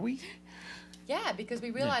 Are we? Yeah, because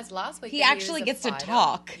we realized last week He that actually was a gets to fighter.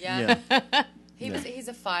 talk. Yeah. Yeah. He's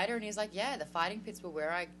a fighter, and he's like, yeah, the fighting pits were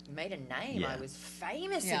where I made a name. Yeah. I was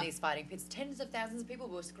famous Yeah. in these fighting pits. Tens of thousands of people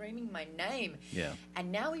were screaming my name. Yeah.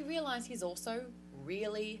 And now we realize he's also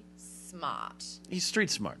really smart. He's street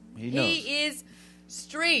smart. He knows. He is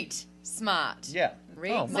street smart. Yeah.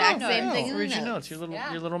 Read Oh, my Exact mom, same notes. thing in the Read your notes. notes.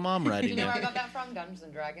 Yeah. Your little mom Do writing you know where I it. got that from? Dungeons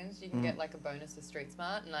and Dragons. You can get like a bonus for street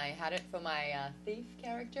smart, and I had it for my thief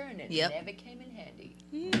character, and it Yep. never came in handy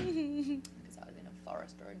because I was in a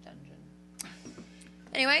forest or a dungeon.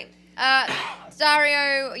 Anyway,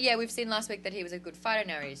 Dario, yeah, we've seen last week that he was a good fighter.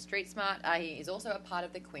 Now he's street smart. He is also a part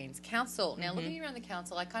of the Queen's Council. Now, looking around the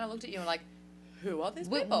council, I kind of looked at you and were like, who are these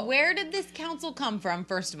people? Where did this council come from,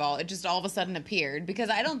 first of all? It just all of a sudden appeared, because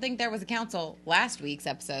I don't think there was a council last week's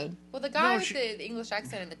episode. Well, the guy No, with she- the English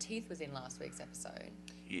accent and the teeth was in last week's episode.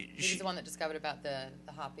 He was the one that discovered about the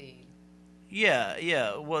harpy.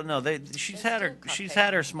 Yeah. Well, no, she's They're had her still she's cupcakes.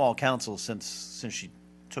 had her small council since she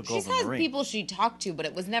took She's over had Marine. people she talked to, but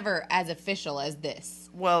it was never as official as this.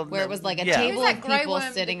 Well, where it was like a yeah. table Who's that of grey people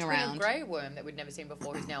worm, sitting the twin of around. Grey Worm that we'd never seen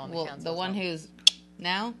before, who's now on the Well, council. the as one well. who's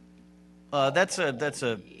now. That's a Yeah,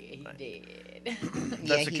 he did. Yeah,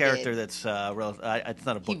 that's a he character did. that's it's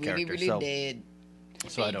not a He book really, character, really so did.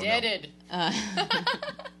 so I he don't deaded. Uh,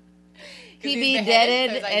 he he's be beheaded, deaded,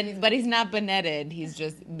 so it's like and he's- but he's not benetted. He's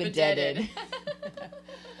just bedeaded.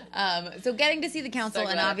 So getting to see the council,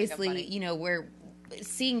 glad and I think I'm obviously, funny. we're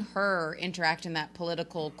seeing her interact in that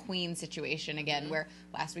political queen situation again, Mm-hmm. where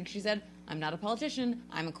last week she said, I'm not a politician,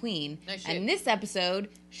 I'm a queen. No shit. And this episode,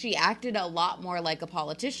 she acted a lot more like a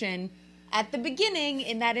politician at the beginning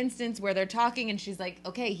in that instance where they're talking and she's like,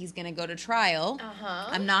 okay, he's going to go to trial. Uh-huh.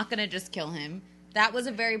 I'm not going to just kill him. That was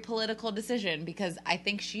a very political decision because I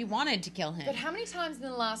think she wanted to kill him. But how many times in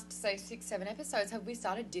the last, say, 6-7 episodes have we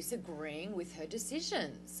started disagreeing with her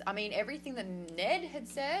decisions? I mean, everything that Ned had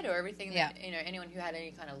said, or everything that anyone who had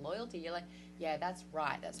any kind of loyalty, you're like, yeah, that's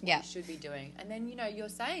right. That's what Yeah. you should be doing. And then you're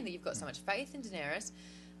saying that you've got so much faith in Daenerys,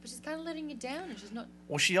 but she's kind of letting you down, and she's not.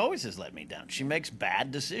 Well, she always has let me down. She makes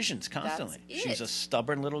bad decisions constantly. That's She's it. a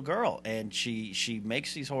stubborn little girl, and she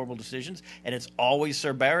makes these horrible decisions, and it's always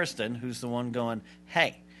Sir Barristan who's the one going,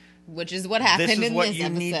 hey, Which is what happened This is in what this you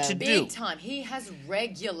episode. need to do. Big time. He has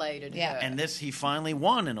regulated Yeah. her. and this he finally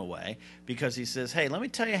won in a way because he says, hey, let me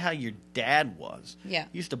tell you how your dad was. Yeah.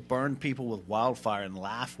 He used to burn people with wildfire and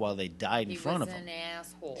laugh while they died in he front was of him. an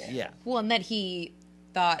asshole. Yeah. Well, and that he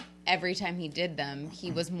thought every time he did them,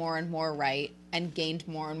 he was more and more right and gained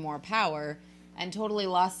more and more power, and totally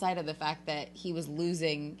lost sight of the fact that he was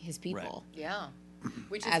losing his people. Yeah.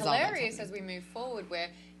 Which is As all that's hilarious as happening. we move forward, where,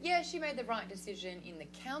 yeah, she made the right decision in the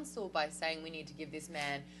council by saying we need to give this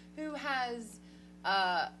man who has,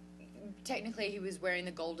 technically he was wearing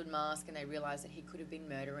the golden mask, and they realized that he could have been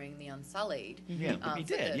murdering the Unsullied. Yeah, but he for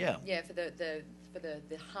did, the, yeah. Yeah, for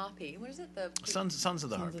the harpy. What is it? The Sons of the Sons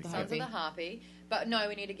Harpy. of the Sons of the Harpy. But no,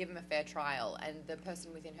 we need to give him a fair trial. And the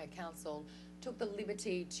person within her council took the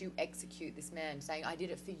liberty to execute this man, saying, I did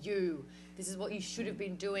it for you. This is what you should have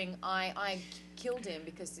been doing. I killed him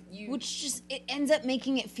because you... Which just, it ends up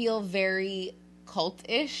making it feel very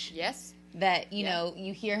cult-ish. Yes. That, you Yeah. know,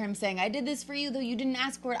 you hear him saying, I did this for you, though you didn't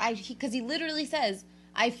ask for it. Because he literally says,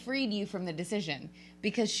 I freed you from the decision.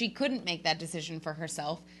 Because she couldn't make that decision for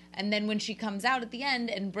herself. And then when she comes out at the end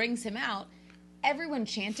and brings him out, everyone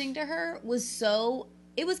chanting to her was so...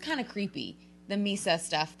 It was kind of creepy, the Misa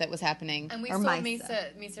stuff that was happening. And we or saw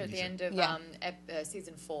Misa. Misa at the end of Yeah.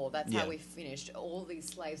 season 4. That's Yeah. how we finished. All these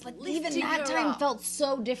slaves But lifting even that her time up. felt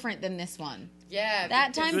so different than this one. Yeah.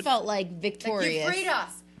 That because- time felt like like, victorious. you freed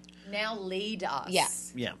us. Now lead us. Yeah.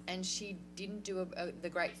 Yeah. And she didn't do the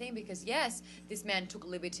great thing because, yes, this man took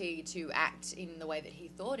liberty to act in the way that he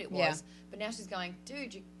thought it was. Yeah. But now she's going,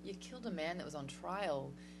 dude, you killed a man that was on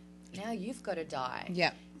trial. Now you've got to die.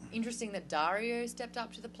 Yeah. Interesting that Dario stepped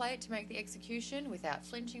up to the plate to make the execution without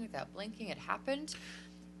flinching, without blinking. It happened.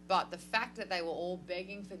 But the fact that they were all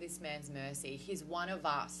begging for this man's mercy, he's one of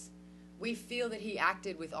us. We feel that he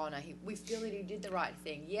acted with honor. We feel that he did the right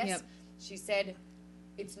thing. Yes, Yep. she said,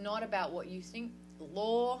 it's not about what you think.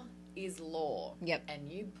 Law is law. Yep.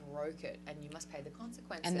 And you broke it, and you must pay the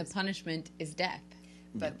consequences. And the punishment is death.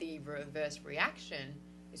 But the reverse reaction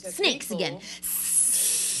is her Snakes people- again.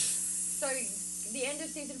 So the end of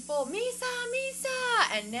season 4,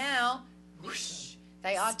 Misa, and now whoosh,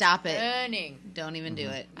 they are Stop it. turning. Don't even do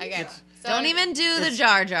it. Okay, so Don't even do the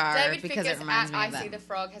Jar Jar David because it Fickus reminds at me of I See that. the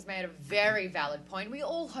Frog has made a very valid point. We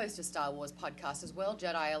all host a Star Wars podcast as well.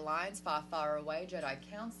 Jedi Alliance, Far, Far Away, Jedi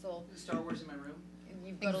Council. Star Wars in my room.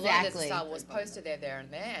 You've got a lot of Exactly. Star Wars poster there,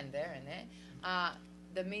 and there, and there, and there.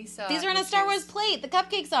 The Misa. These are on a which Star is- Wars plate. The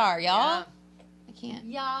cupcakes are, y'all. Yeah. I can't.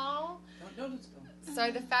 Y'all. Don't spill.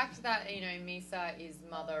 So the fact that, Misa is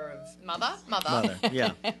mother. Mother.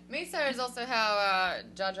 Yeah. Misa is also how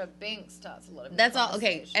Jar Jar Binks starts a lot of. That's all.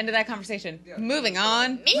 Okay, conversation. end of that conversation. Yeah. Moving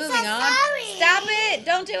on. Misa's Moving on. sorry. Stop it.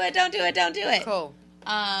 Don't do it. Don't do it. Don't do it. Cool.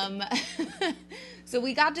 So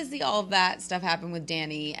we got to see all of that stuff happen with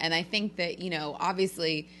Danny, and I think that,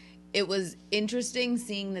 obviously it was interesting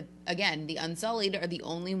seeing that, again, the Unsullied are the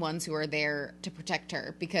only ones who are there to protect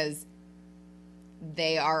her because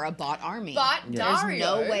they are a bot army. But Yeah. There's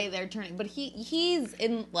Dario, no way they're turning. But he's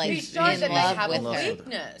in, like, he He's showed in that they love have a with love her. with her.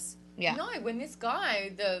 weakness. Yeah. No, when this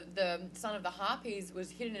guy, the son of the Harpies, was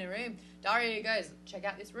hidden in a room, Dario goes, check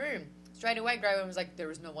out this room. Straight away, Grey was like,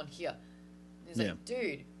 there is no one here. He's like,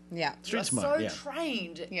 dude, Yeah. Street you're smart, so yeah.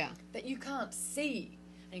 trained Yeah. that you can't see.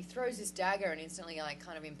 And he throws this dagger and instantly,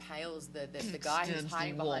 kind of impales the guy who's Against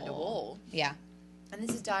hiding the behind a wall. wall. Yeah. And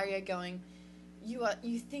this is Dario going, you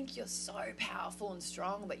think you're so powerful and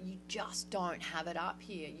strong, but you just don't have it up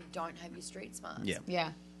here. You don't have your street smarts. Yeah. Yeah.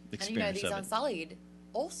 And Experience these of it. Unsullied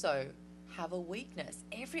also have a weakness.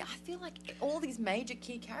 I feel like all these major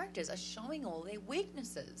key characters are showing all their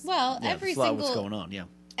weaknesses. Well, Yeah, every that's a lot of what's single going on. Yeah.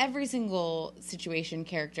 every single situation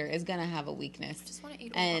character is gonna have a weakness. I just want to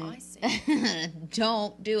eat all the And icing.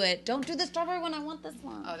 don't do it. Don't do the strawberry one. I want this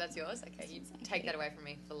one. Oh, that's yours? Okay, you take that away from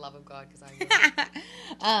me for the love of God, because I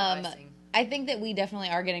will. Icing. I think that we definitely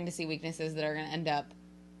are getting to see weaknesses that are going to end up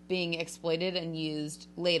being exploited and used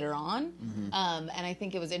later on. And I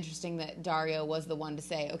think it was interesting that Dario was the one to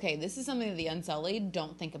say, okay, this is something that the Unsullied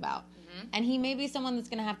don't think about. And he may be someone that's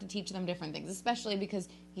going to have to teach them different things, especially because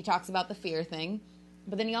he talks about the fear thing.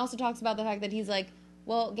 But then he also talks about the fact that he's like,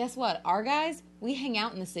 well, guess what? Our guys, we hang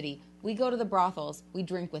out in the city. We go to the brothels. We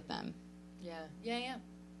drink with them. Yeah.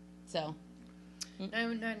 So,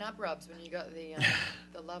 No nub rubs when you got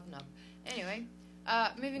the love nub. Anyway,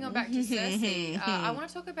 moving on back to Cersei, I want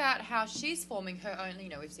to talk about how she's forming her own.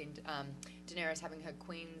 We've seen Daenerys having her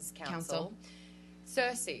Queen's Council.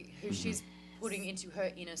 Cersei, who she's putting into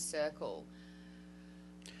her inner circle.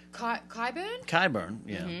 Qyburn? Qyburn,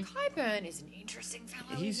 yeah. Qyburn is an interesting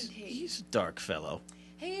fellow, isn't he? He's a dark fellow.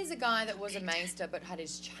 He is a guy that was a maester but had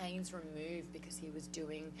his chains removed because he was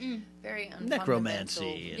doing very unfundamental...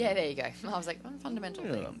 Necromancy. Yeah, there you go. I was like, unfundamental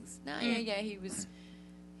Yeah. things. No, yeah, he was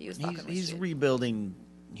fucking with He's shit. rebuilding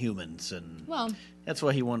humans, and Well, that's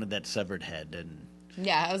why he wanted that severed head. And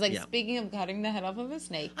yeah, I was like, Yeah. speaking of cutting the head off of a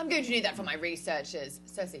snake. I'm going to do that for my researchers.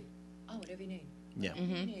 Cersei, whatever you need. yeah, You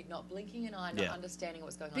need not blinking an eye, not Yeah. understanding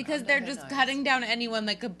what's going on. Because under they're her just nose. cutting down anyone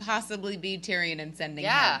that could possibly be Tyrion and sending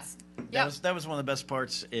Yeah. heads. that was one of the best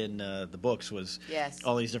parts in the books was Yes.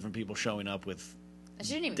 all these different people showing up with And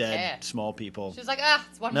she didn't even dead care. small people. She was like,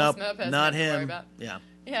 it's one Nope, more Smurf person not I have to worry him. about. Yeah,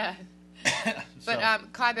 Yeah. So,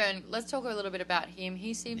 But Qyburn, let's talk a little bit about him.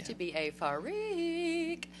 He seems Yeah. to be a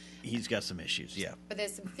freak. he's got some issues. Yeah, But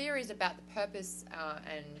there's some theories about the purpose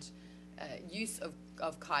and use of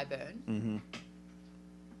Qyburn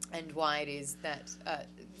and why it is that...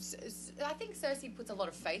 I think Cersei puts a lot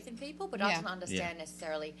of faith in people, but doesn't understand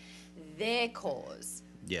necessarily their cause,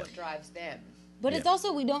 Yeah. what drives them. But Yeah. it's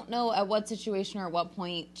also, we don't know at what situation or at what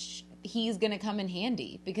point he's going to come in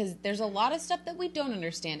handy, because there's a lot of stuff that we don't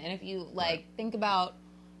understand. And if you think about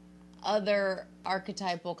other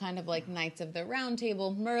archetypal kind of like Knights of the Round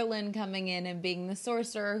Table, Merlin coming in and being the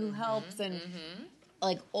sorcerer who helps, and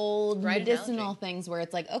like old Great medicinal analogy. things where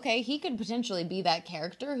it's like, okay, he could potentially be that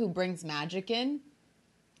character who brings magic in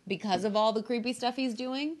because of all the creepy stuff he's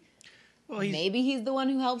doing. well, Maybe he's the one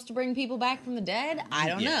who helps to bring people back from the dead. I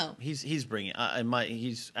don't know. He's bringing.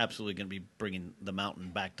 He's absolutely going to be bringing the mountain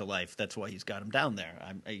back to life. That's why he's got him down there.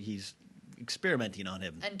 He's experimenting on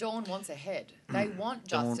him. And Dawn wants a head. They want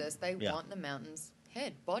Dawn- justice. They yeah. want the mountain's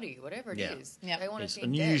head, body, whatever it Yeah. is. Yeah. They want It's to see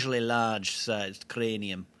him dead. unusually large-sized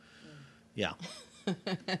cranium. Yeah.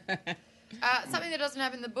 Something that doesn't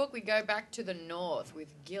happen in the book, we go back to the north with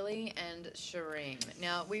Gilly and Shireen.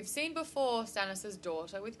 Now, we've seen before Stannis'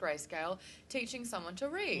 daughter with Grayscale teaching someone to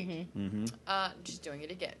read. She's doing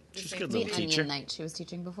it again. This She's a seems good to little be- Onion teacher. Knight she was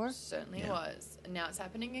teaching before. Certainly Yeah. was. And now it's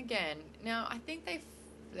happening again. Now, I think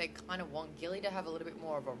they kind of want Gilly to have a little bit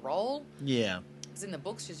more of a role. Yeah. Because in the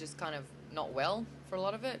books, she's just kind of not well for a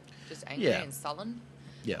lot of it. Just angry Yeah. and sullen.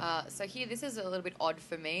 Yeah. So here, this is a little bit odd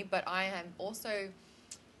for me, but I am also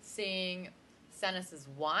seeing Stannis'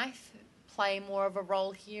 wife play more of a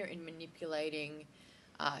role here in manipulating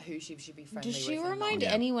who she should be friendly Does with. she and not. remind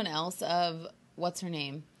Yeah. anyone else of, what's her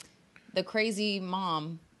name? The crazy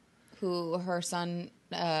mom who her son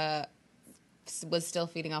was still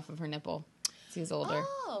feeding off of her nipple. He's older.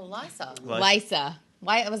 Oh, Lysa. Lysa.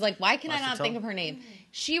 Why? I was like, why can I Lysa not Tell? think of her name?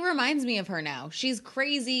 She reminds me of her now. She's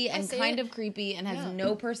crazy and see kind it. of creepy and has Yeah.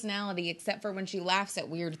 no personality except for when she laughs at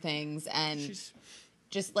weird things, and She's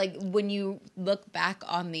just like when you look back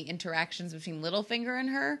on the interactions between Littlefinger and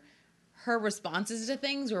her responses to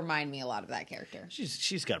things remind me a lot of that character.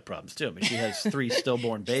 she's got problems too. I mean, she has 3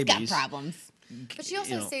 stillborn Got babies. problems. But she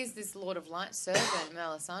also you know. sees this Lord of Light servant,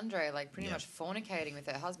 Melisandre, like pretty Yeah. much fornicating with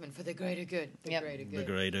her husband for the greater good. The Yep. greater The good.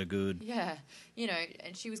 greater good. Yeah,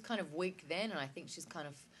 and she was kind of weak then, and I think she's kind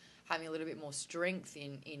of having a little bit more strength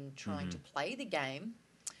in trying to play the game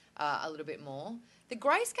a little bit more. The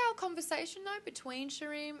Grayscale conversation, though, between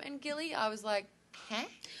Shireen and Gilly, I was like, huh?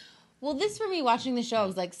 Well, this for me watching the show, I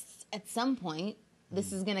was like, at some point,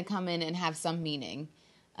 this is going to come in and have some meaning.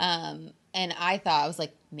 And I thought, I was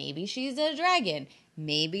like, maybe she's a dragon.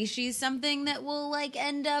 Maybe she's something that will like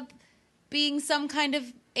end up being some kind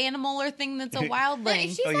of animal or thing that's a But wildling.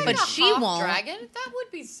 if she's like But a she half won't. dragon, that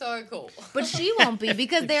would be so cool. But she won't be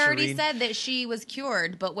because they already Shireen. said that she was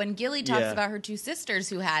cured. But when Gilly talks Yeah. about her 2 sisters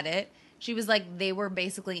who had it, she was like, they were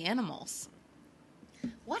basically animals.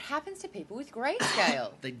 What happens to people with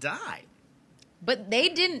Grayscale? They die. But they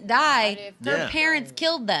didn't die. What if Her Yeah. parents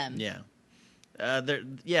killed them. Yeah.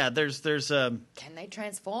 There's Can they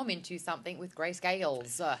transform into something with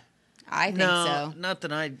Grayscales? I think no, so. not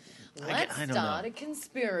that I Let's don't start know. a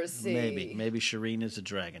conspiracy. Maybe Shireen is a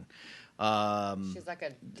dragon. She's like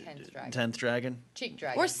a 10th dragon. 10th dragon. Cheek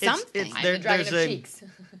dragon. Or something. it's- I'm there- the dragon there's of a- cheeks.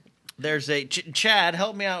 There's a Chad,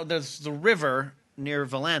 help me out. There's the river near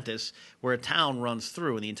Volantis where a town runs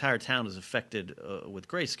through, and the entire town is affected with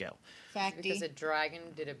grayscale. Because Facty. a dragon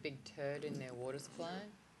did a big turd in their water supply.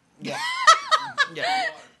 Yeah.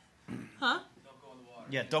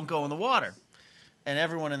 Yeah, don't go in the water. And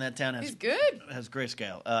everyone in that town He's good. has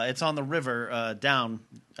grayscale. It's on the river down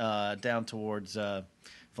towards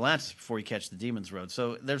Volantis before you catch the Demon's Road.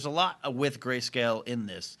 So there's a lot with grayscale in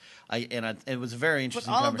this. It was a very But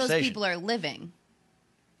interesting all of those conversation. people are living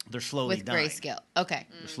They're slowly with dying. grayscale. Okay.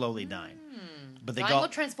 They're slowly dying. But they Dying go. or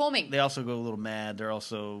transforming. They also go a little mad. They're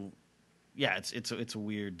also yeah, it's a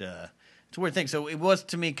weird thing. So it was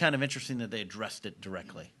to me kind of interesting that they addressed it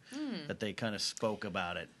directly, that they kind of spoke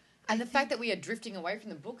about it. And the fact that we are drifting away from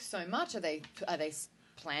the book so much, are they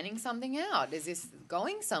planning something out? Is this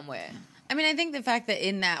going somewhere? I mean, I think the fact that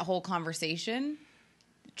in that whole conversation,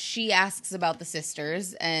 she asks about the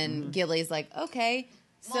sisters, and Gilly's like, okay,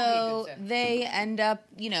 so they end up,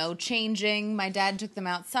 changing. My dad took them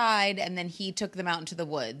outside, and then he took them out into the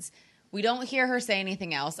woods. We don't hear her say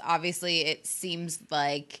anything else. Obviously, it seems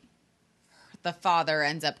like the father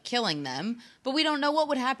ends up killing them, but we don't know what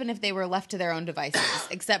would happen if they were left to their own devices,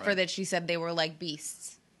 except for that she said they were like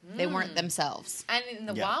beasts. They weren't themselves. And in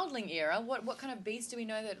the Yeah. Wildling era, what kind of beasts do we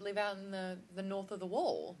know that live out in the north of the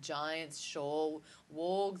wall? Giants, sure.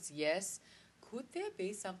 Wargs, yes. Could there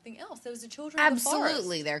be something else? There was the children of the forest.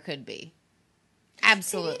 Absolutely, there could be.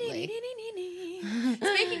 Absolutely.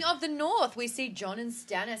 Speaking of the North, we see Jon and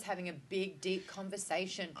Stannis having a big, deep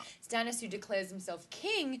conversation. Stannis, who declares himself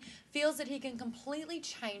king, feels that he can completely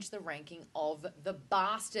change the ranking of the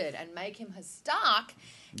bastard and make him a Stark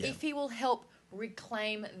if he will help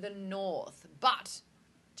reclaim the North. But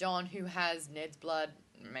Jon, who has Ned's blood,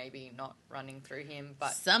 maybe not running through him,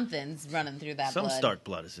 but Something's running through that Some blood. Stark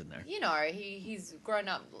blood is in there. he's grown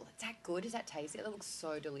up. Is that good? Is that tasty? That looks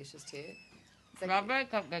so delicious too. It's like- Strawberry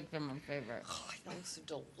cupcakes are my favorite. Oh, that looks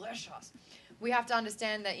so delicious. We have to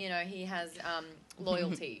understand that, he has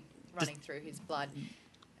loyalty running through his blood.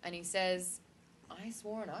 And he says, I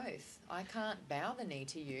swore an oath. I can't bow the knee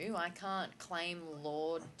to you. I can't claim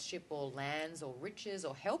lordship or lands or riches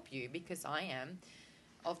or help you because I am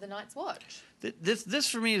of the Night's Watch. This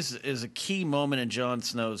for me is a key moment in Jon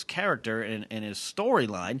Snow's character and his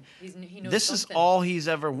storyline. He knows This is something. all he's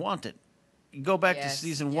ever wanted. You go back to Yes,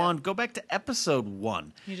 season yeah. 1. Go back to episode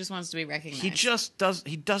 1. He just wants to be recognized. He just does.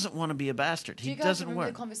 He doesn't want to be a bastard. Do He you guys doesn't remember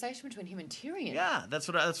work. the conversation between him and Tyrion? Yeah, that's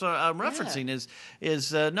what I'm referencing.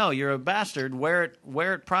 Is no, you're a bastard. Wear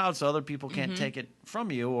it proud, so other people can't take it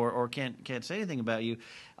from you or can't say anything about you.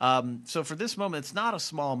 So for this moment, it's not a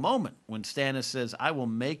small moment when Stannis says, "I will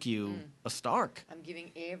make you a Stark." I'm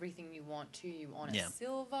giving everything you want to you on Yeah. a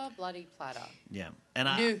silver bloody platter. Yeah, and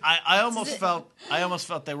No. I almost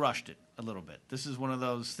felt they rushed it a little bit. This is one of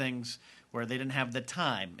those things where they didn't have the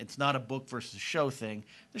time. It's not a book versus show thing.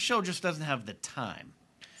 The show just doesn't have the time.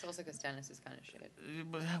 It's also because Stannis is kind of shit.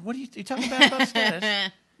 What are you talking bad about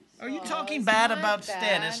Stannis? Are you talking it's bad my about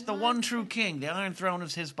bad, Stannis, the my one true king? The Iron Throne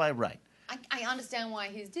is his by right. I understand why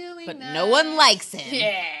he's doing but that. no one likes him.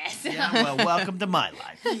 Yes. Yeah, well, welcome to my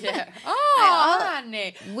life. Yeah. Oh,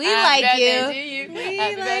 honey. We Happy like you. birthday to you. We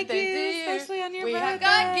Happy like birthday you, to you. especially on your we have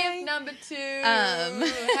got birthday. gift number 2. Happy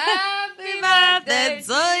Happy birthday birthday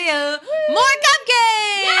to you. More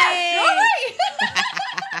cupcakes!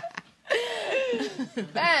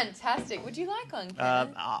 Fantastic. Would you like one,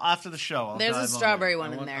 Kevin? After the show, I'll There's a dive on strawberry that. one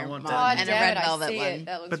I in want- there, I want Mom. that. and a damn red it, velvet I see one. It.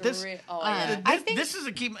 That looks But this- real. Oh, yeah. I think This is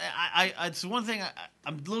a key. It's one thing.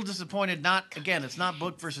 I'm a little disappointed. It's not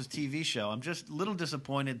book versus TV show. I'm just a little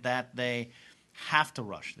disappointed that they have to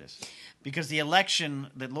rush this because the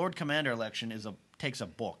Lord Commander election takes a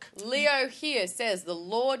book. Leo here says the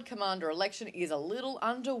Lord Commander election is a little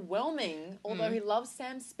underwhelming, although he loves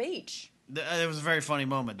Sam's speech. It was a very funny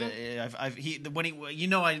moment. I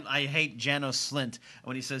hate Janos Slint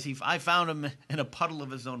when he says I found him in a puddle of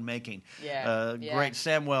his own making. Yeah, Great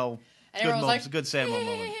Samwell. And Good everyone was moment. like, Good Samwell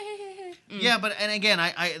moment. Yeah, but and again,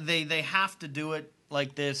 they have to do it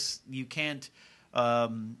like this. You can't.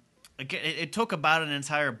 Again, it took about an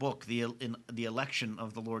entire book, the election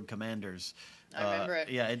of the Lord Commanders. I remember it.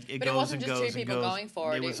 Yeah, it But goes it wasn't and just goes two and people goes. going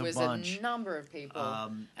for it. It was a bunch. a number of people.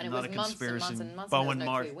 And it not was a months and months conspiracy. and months. Bowen and there was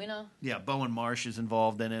no Marsh. clear winner. Yeah, Bowen Marsh is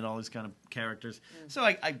involved in it. All these kind of characters. So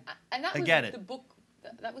And that I was get it. the book.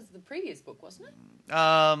 That was the previous book, wasn't it?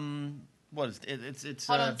 what is it? It's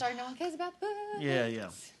Hold on, sorry, no one cares about books. yeah.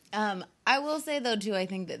 I will say, though, too, I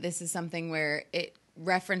think that this is something where it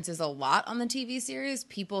references a lot on the TV series,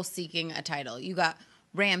 people seeking a title. You got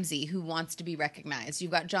Ramsay, who wants to be recognized.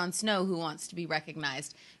 You've got Jon Snow, who wants to be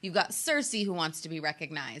recognized. You've got Cersei, who wants to be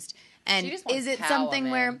recognized. And She just wants is it power, something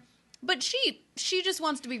man. where... But she just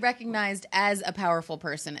wants to be recognized as a powerful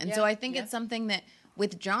person. And so Yeah, I think yeah. it's something that,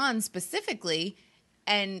 with Jon specifically,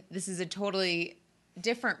 and this is a totally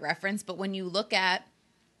different reference, but when you look at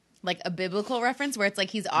like a biblical reference where it's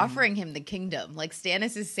like he's offering him the kingdom. Like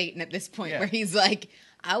Stannis is Satan at this point, Yeah. where he's like,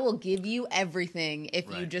 I will give you everything if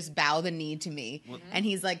you Right. just bow the knee to me. And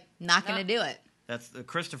he's like, not going to do it. That's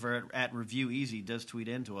Christopher at Review Easy does tweet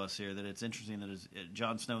into us here that it's interesting that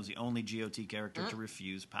Jon Snow is the only GOT character to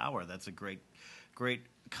refuse power. That's a great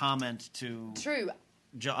comment to. True.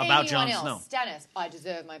 about Jon Anyone Snow. else? Stannis, I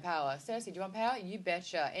deserve my power. Cersei, do you want power? You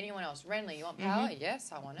betcha. Anyone else? Renly, you want power?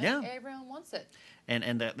 Yes, I want it. Yeah. Everyone wants it.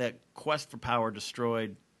 And that quest for power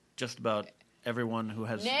destroyed just about everyone who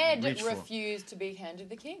has Ned reached for it. refused to be Hand of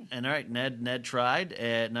the King. And all right, Ned tried,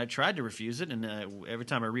 and I tried to refuse it. And every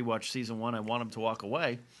time I rewatch season 1, I want him to walk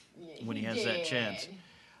away when he has that chance.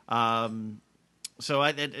 So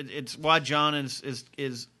it's why Jon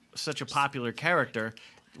is such a popular character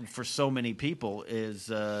for so many people.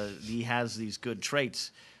 Is he has these good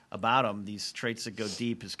traits about him, these traits that go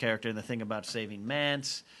deep. His character, and the thing about saving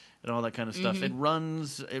Mance and all that kind of stuff. It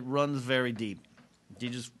runs very deep.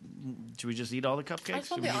 Should we just eat all the cupcakes? I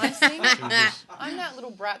just want Should the we- icing. should we just- I'm that little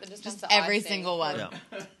brat that just wants the Every icing. single one. Yeah.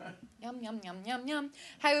 Yum, yum, yum, yum, yum.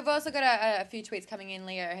 Hey, we've also got a few tweets coming in.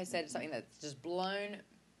 Leo has said something that's just blown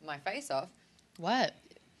my face off. What?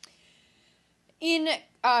 In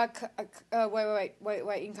wait.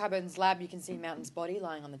 In Carbon's lab, you can see Mountain's body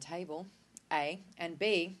lying on the table. A and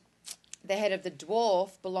B, the head of the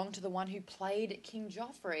dwarf belonged to the one who played King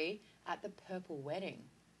Joffrey at the Purple Wedding.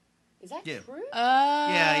 Is that Yeah. true?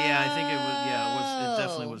 Yeah, I think it was. Yeah, it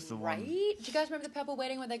definitely was the Right? one. Do you guys remember the Purple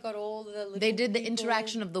Wedding where they got all the little They did the people?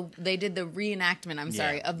 interaction of they did the reenactment,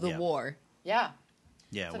 of the yeah. war. Yeah.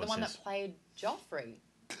 Yeah, it So the was one his. that played Joffrey.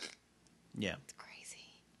 Yeah, It's crazy.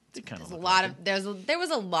 it kind of There's a lot of there was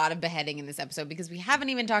a lot of beheading in this episode because we haven't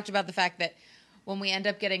even talked about the fact that when we end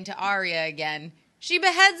up getting to Arya again, she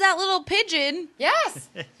beheads that little pigeon. Yes!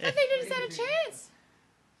 But they didn't stand a chance.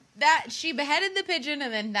 That she beheaded the pigeon,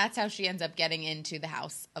 and then that's how she ends up getting into the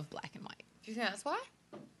House of Black and White. Do you think that's why?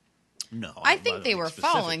 No, I think they were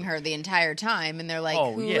following her the entire time, and they're like,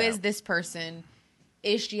 Oh, "Who yeah. is this person?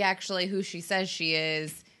 Is she actually who she says she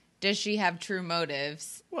is? Does she have true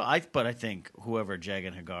motives?" Well, I think whoever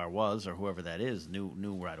Jagan Hagar was, or whoever that is,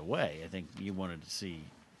 knew right away. I think you wanted to see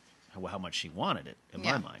how much she wanted it, in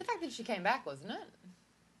Yeah. my The mind. fact that she came back, wasn't it?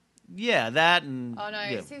 Yeah, that and Oh, no.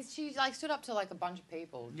 yeah, She like, stood up to, like, a bunch of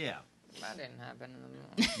people. yeah. That didn't happen.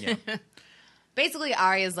 yeah. Basically,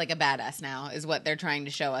 Arya's like a badass now, is what they're trying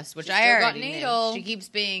to show us, which She's I still got already needle. knew. She keeps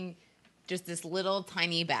being just this little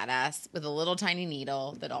tiny badass with a little tiny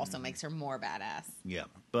needle that also makes her more badass. Yeah,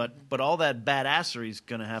 but all that badassery is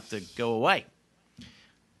going to have to go away.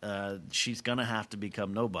 She's going to have to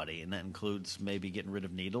become nobody, and that includes maybe getting rid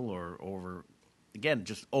of Needle or again,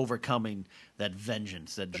 just overcoming that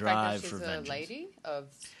vengeance, that The drive fact that for she's a vengeance. lady of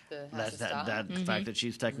the House of Stark. That fact that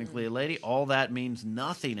she's technically a lady, all that means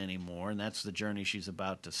nothing anymore, and that's the journey she's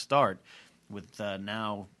about to start with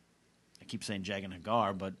now. I keep saying Jagan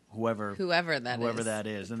Hagar, but whoever that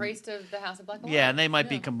is. And, Priest of the House of Black and White. yeah, and they might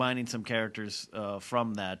be Yeah. combining some characters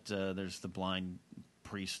from that. There's the blind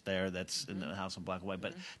priest there that's in the House of Black and White,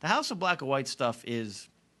 but the House of Black and White stuff is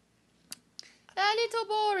A little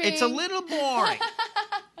boring. it's a little boring.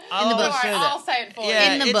 In the Don't books. worry, I'll say it for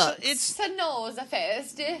Yeah, In the you. books. It's To nose a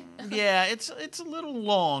fest. yeah, it's a little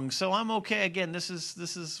long, so I'm okay. Again, this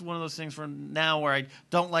is one of those things from now where I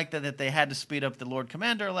don't like that they had to speed up the Lord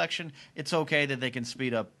Commander election. It's okay that they can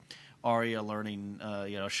speed up Arya learning.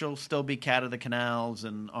 She'll still be Cat of the Canals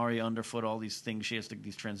and Arya Underfoot. All these things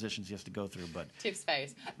these transitions she has to go through. But Tiff's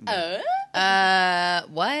face.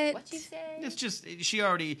 What? What you say? it's just she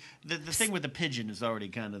already the thing with the pigeon is already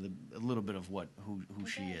kind of a little bit of who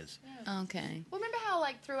she is. Okay. Well, remember how,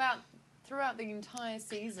 like, throughout the entire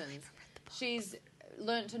season, she's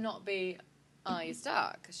learned to not be Arya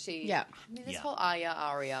Stark. Yeah. I mean, this Yeah. whole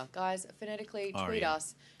Arya. Guys, phonetically, tweet Arya.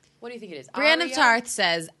 us. What do you think it is? Brienne of Arya? Tarth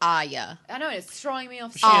says Aya. I know, it's throwing me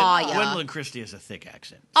off. She Arya. Gwendolyn Christie has a thick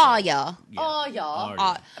accent. so, Aya. yeah. Arya.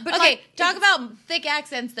 Arya. But, okay, like, talk it's- about thick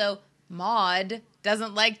accents though. Maud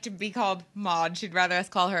doesn't like to be called Maud. She'd rather us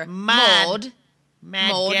call her Maud. Maud.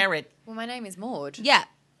 Mad Maud. Garrett. Well, my name is Maud. Yeah.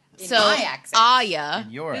 In So my accent. Aya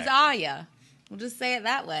In your is accent. Aya. We'll just say it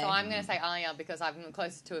that way. So I'm going to say Arya because I'm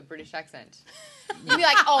closer to a British accent. You'd be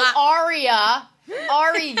like, oh, Arya.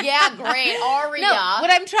 Arya, yeah, great. Arya. no,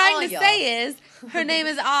 what I'm trying to Arya. say is her name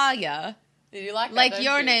is Aya. Did you like that, Like don't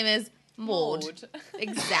your you? name is Maud. Maud.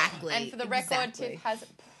 Exactly. And for the record, exactly. Tiff has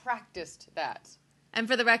practiced that. And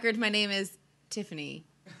for the record, my name is Tiffany.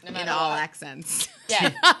 No In matter all what. accents. Yeah.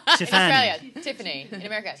 In Tiffany. Australia, Tiffany. In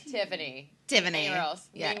America, Tiffany. Tiffany. Anywhere else.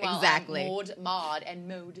 Yeah, Meanwhile, exactly. I'm Maud, and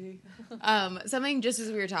Modi. Something just as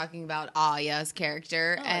we were talking about Aya's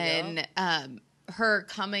character Oh, and her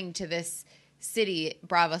coming to this city,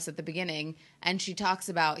 Bravos, at the beginning, and she talks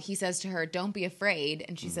about, he says to her, "Don't be afraid,"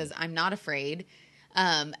 and she says, "I'm not afraid."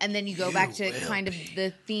 And then you go back to kind of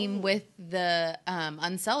the theme with the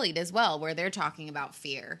Unsullied as well, where they're talking about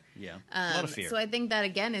fear. Yeah, a lot of fear. So I think that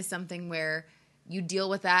again is something where you deal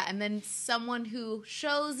with that. And then someone who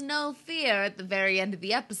shows no fear at the very end of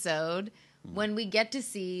the episode, when we get to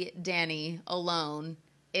see Dani alone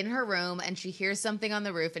in her room and she hears something on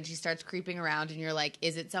the roof and she starts creeping around and you're like,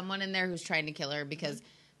 is it someone in there who's trying to kill her? Because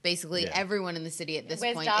basically everyone in the city at this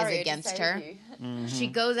Where's point Dario is to against save her. you? She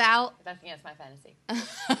goes out. I don't think that's my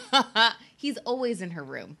fantasy. He's always in her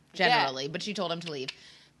room, generally, but she told him to leave.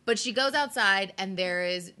 But she goes outside and there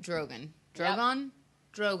is Drogon. Drogon?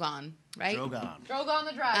 Drogon, right? Drogon. Drogon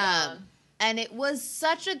the dragon. And it was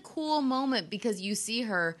such a cool moment because you see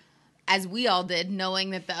her, as we all did, knowing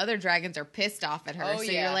that the other dragons are pissed off at her. Oh, so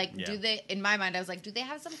yeah. you're like, Yeah. do they, in my mind, I was like, do they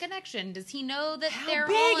have some connection? Does he know that How they're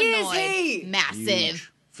big all is annoyed? he? Massive.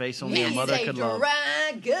 Huge. Face only a mother could love.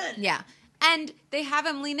 dragon. Yeah. And they have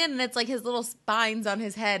him lean in and it's like his little spines on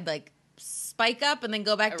his head, like, spike up and then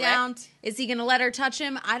go back Erect. down. Is he going to let her touch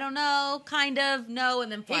him? I don't know. Kind of. No.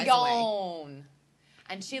 And then He flies away. gone.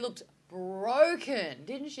 And she looked broken,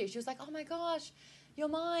 didn't she? She was like, oh my gosh, you're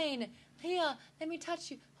mine. Here, let me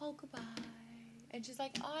touch you. Oh, goodbye. And she's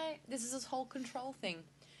like, this is this whole control thing.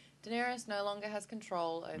 Daenerys no longer has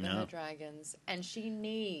control over her dragons. And she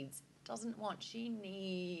needs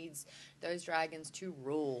those dragons to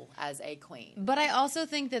rule as a queen. But I also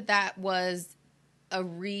think that that was a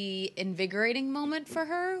reinvigorating moment for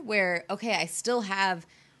her where, okay, I still have,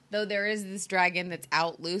 though there is this dragon that's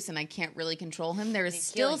out loose and I can't really control him, there is He's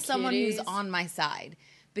still killing someone who's kitties. on my side.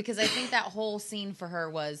 Because I think that whole scene for her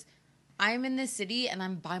was, I'm in this city and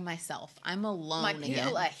I'm by myself. I'm alone My again.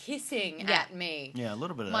 people are hissing Yeah. at me. Yeah, a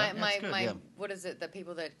little bit of My that. That's good, yeah. what is it? The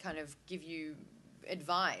people that kind of give you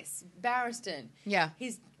advice. Barristan. Yeah.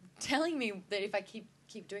 He's telling me that if I keep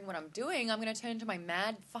doing what I'm doing, I'm going to turn into my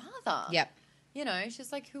mad father. Yep. You know,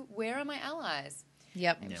 she's like, where are my allies?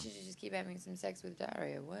 Yep. Maybe she should just keep having some sex with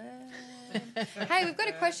Dario. What? Hey, we've got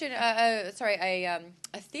a question. A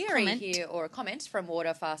theory Comment. here, or a comment from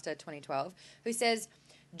Waterfaster 2012, who says,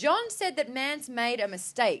 John said that Mance made a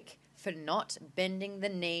mistake for not bending the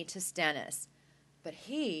knee to Stannis, but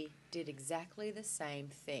he did exactly the same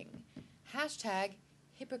thing. Hashtag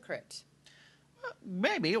hypocrite.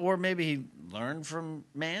 Maybe, or maybe he learned from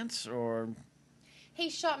Mance, or He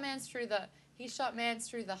shot Mance through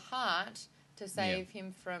the heart to save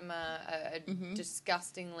him from a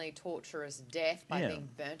disgustingly torturous death by Yeah. being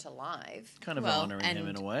burnt alive. kind of Well, honoring him and-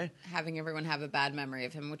 in a way. Having everyone have a bad memory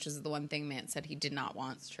of him, which is the one thing Mance said he did not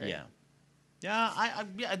want. It's true. Yeah,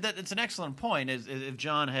 it's an excellent point. If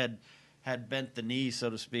John had bent the knee, so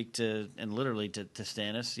to speak, to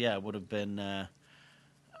Stannis, it would have been.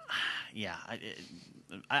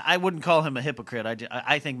 I wouldn't call him a hypocrite.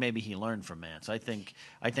 I think maybe he learned from Mance. I think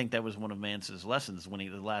that was one of Mance's lessons. When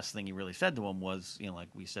the last thing he really said to him was, like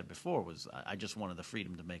we said before, was I just wanted the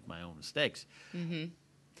freedom to make my own mistakes. Mm-hmm.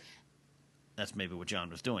 That's maybe what John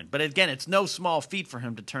was doing. But again, it's no small feat for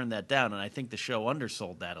him to turn that down, and I think the show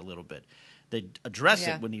undersold that a little bit. They address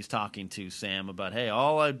Yeah. it when he's talking to Sam about, hey,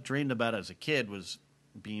 all I dreamed about as a kid was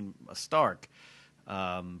being a Stark.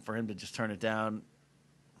 For him to just turn it down,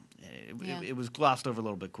 it was glossed over a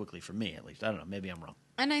little bit quickly for me, at least. I don't know. Maybe I'm wrong.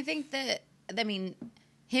 And I think that,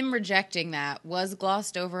 him rejecting that was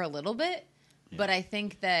glossed over a little bit. But I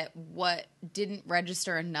think that what didn't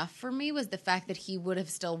register enough for me was the fact that he would have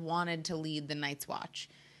still wanted to lead the Night's Watch.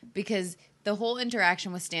 Because the whole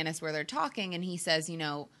interaction with Stannis where they're talking and he says,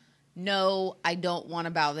 no, I don't want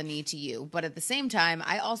to bow the knee to you. But at the same time,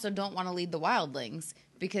 I also don't want to lead the wildlings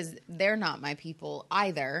because they're not my people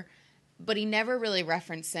either. But he never really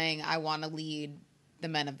referenced saying, I want to lead the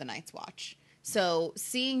men of the Night's Watch. So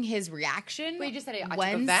seeing his reaction Well, you just said I took a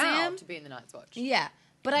when vow Sam... to be in the Night's Watch. Yeah.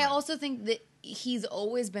 But I also think that he's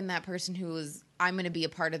always been that person who is, I'm going to be a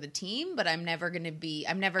part of the team, but I'm never going to for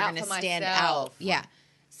stand myself. out. Yeah.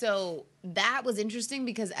 So that was interesting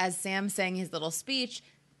because as Sam sang his little speech,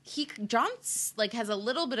 John has a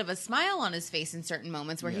little bit of a smile on his face in certain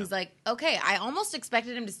moments where he's like, okay, I almost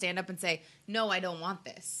expected him to stand up and say, no, I don't want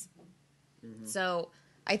this. Mm-hmm. So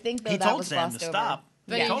I think He that told was Sam glossed to over. stop.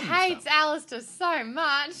 But He he told him to hates stop. Alistair so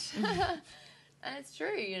much. And it's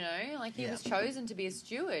true, he was chosen to be a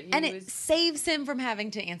steward. And it saves him from having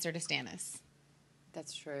to answer to Stannis.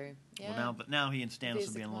 That's true. Yeah. Well, now he and Stannis He's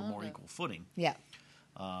will the be on a little more commander. equal footing. Yeah.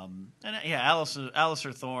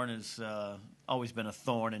 Alistair Thorne has always been a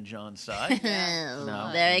thorn in John's side. No,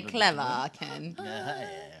 Very but- clever, Ken.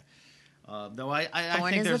 Though I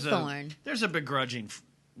Thorn think is a thorn. there's a begrudging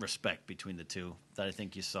respect between the two that I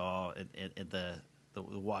think you saw at the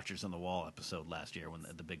Watchers on the Wall episode last year when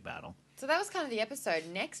the big battle. So that was kind of the episode.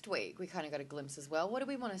 Next week, we kind of got a glimpse as well. What do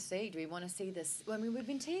we want to see? Do we want to see this? I mean, we've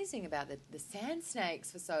been teasing about the sand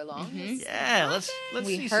snakes for so long. Yeah, let's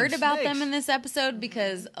We see heard some about snakes. them in this episode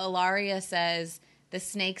because Ilaria says the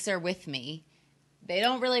snakes are with me. They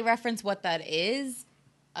don't really reference what that is,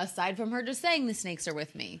 aside from her just saying the snakes are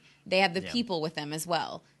with me. They have the Yeah. people with them as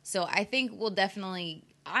well. So I think we'll definitely.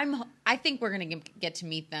 I think we're gonna get to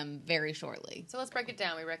meet them very shortly. So let's break it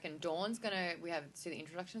down. We reckon Dawn's gonna. We have see the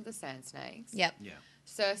introduction of the sand snakes. Yep. Yeah,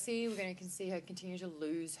 Cersei, we're going to see her continue to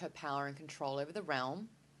lose her power and control over the realm.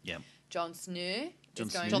 yeah. Jon Snow Jon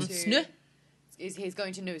is going Snow. Jon to. Snow. He's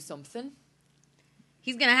going to know something.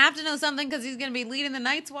 He's gonna have to know something because he's gonna be leading the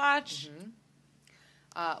Night's Watch.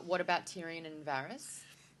 What about Tyrion and Varys?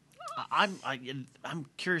 I'm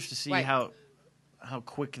curious to see Wait. how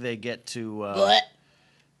quick they get to But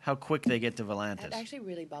how quick they get to It Volantis. actually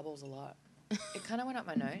really bubbles a lot. It kind of went up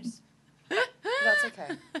my nose. That's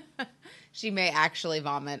okay. she may actually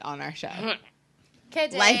vomit on our show.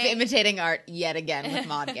 Kidding. Life imitating art yet again with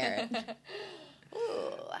Maude Garrett.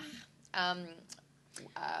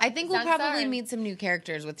 I think we'll Sansa probably and- meet some new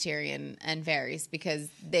characters with Tyrion and Varys because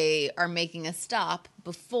they are making a stop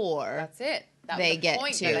before That's it. That they was the get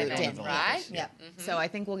point to that they Din. made, right? Yeah. So I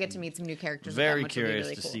think we'll get to meet some new characters. Very with them, which will be curious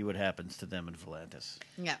really to cool. see what happens to them in Volantis.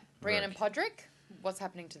 Yeah. Brienne and Podrick, what's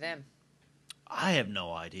happening to them? I have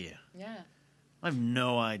no idea. Yeah. I have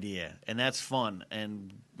no idea, and that's fun.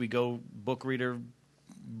 And we go book reader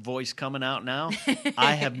voice coming out now.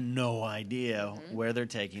 I have no idea where they're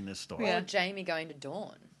taking this story. Or Jamie going to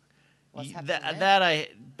Dawn. What's happening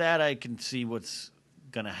That I can see what's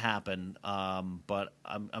going to happen. But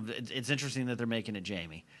it's interesting that they're making it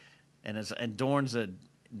Jamie, and Dorne's a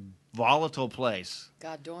volatile place,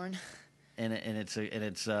 God, Dorne. and it's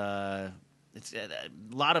a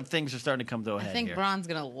lot of things are starting to come to a I head think here. Braun's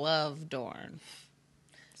gonna love Dorne.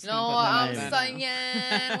 No, my I'm name.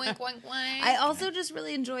 saying wink, wink, wink. I also just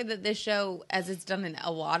really enjoy that this show, as it's done in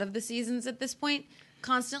a lot of the seasons at this point,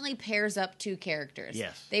 constantly pairs up two characters.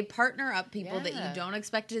 Yes. They partner up people that Yeah. you don't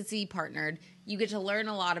expect to see partnered. You get to learn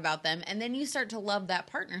a lot about them, and then you start to love that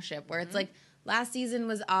partnership where it's like last season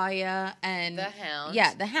was Arya and The Hound.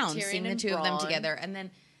 Yeah, the Hound, Tyrion seeing the and two of them Bronn. together. And then,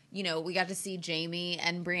 we got to see Jamie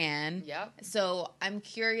and Brienne. Yep. So I'm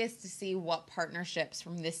curious to see what partnerships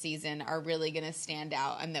from this season are really going to stand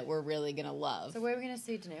out and that we're really going to love. So where are we going to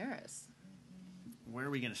see Daenerys? Where are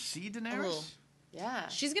we going to see Daenerys? Ooh. Yeah.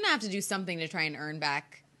 She's going to have to do something to try and earn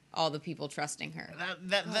back all the people trusting her.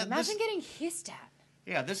 Imagine getting hissed at.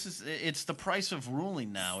 Yeah, it's the price of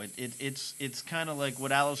ruling now. It's kind of like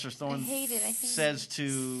what Alistair Thorne says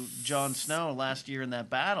to Jon Snow last year in that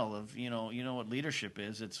battle of you know what leadership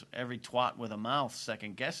is. It's every twat with a mouth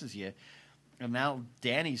second guesses you, and now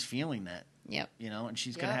Dany's feeling that. Yep. And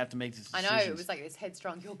she's gonna Yeah. have to make this I decision. know, it was like this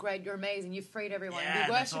headstrong, you're great, you're amazing, you've freed everyone, yeah,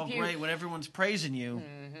 we that's worship all you. great when everyone's praising you.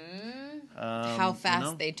 How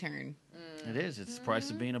fast they turn. It is. It's the price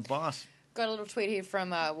of being a boss. Got a little tweet here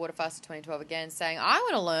from Waterfaster 2012 again saying, I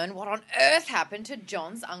want to learn what on earth happened to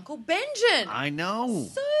John's Uncle Benjen. I know.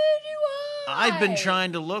 So do I. I've been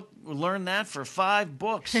trying to learn that for 5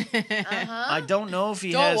 books. I don't know if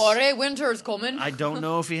he Don't has. worry, winter's coming. I don't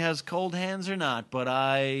know if he has cold hands or not, but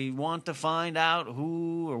I want to find out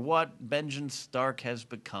who or what Benjen Stark has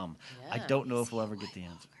become. I Yeah. don't know if we'll ever get the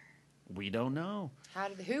answer. We don't know.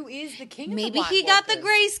 Who is the king of Maybe the White he got the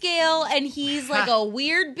Walkers? grayscale and he's like a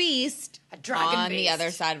weird beast A dragon on the beast.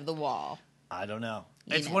 other side of the wall. I don't know.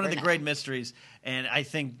 You It's one of never the know. great mysteries, and I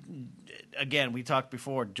think, again, we talked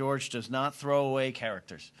before, George does not throw away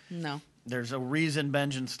characters. No. There's a reason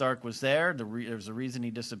Benjen Stark was there. There's a reason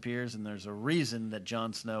he disappears, and there's a reason that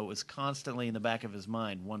Jon Snow is constantly in the back of his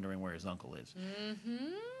mind wondering where his uncle is.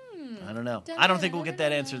 Mm-hmm. I don't know. I don't think we'll get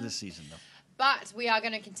that answer this season, though. But we are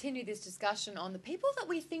going to continue this discussion on the people that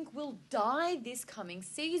we think will die this coming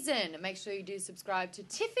season. Make sure you do subscribe to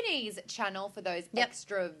Tiffany's channel for those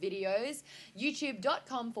extra videos.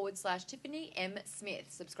 YouTube.com/Tiffany M. Smith.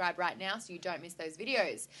 Subscribe right now so you don't miss those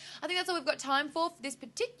videos. I think that's all we've got time for this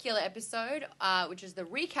particular episode, which is the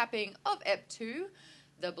recapping of Ep 2,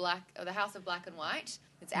 the House of Black and White.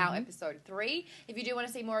 It's our episode 3. If you do want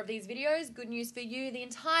to see more of these videos, good news for you. The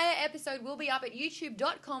entire episode will be up at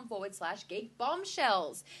youtube.com/Geek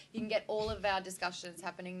Bombshells. You can get all of our discussions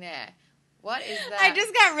happening there. What is that? I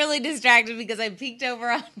just got really distracted because I peeked over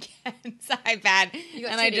on Ken's iPad You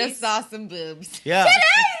got and I titties? just saw some boobs. Yeah.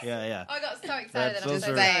 Yeah. I got so excited that I'm Those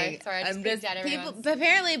so are- sorry. Sorry, I just I'm picked out people, everyone's.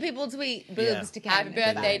 apparently people tweet boobs Yeah. to Ken. Happy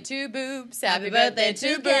birthday Fine. to boobs. Happy birthday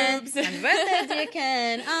to Ken. boobs. Happy birthday, dear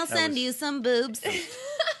Ken. I'll send was- you some boobs.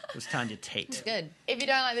 It was Tanya Tate. Good. If you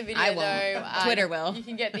don't like the video, I won't. though, Twitter will. You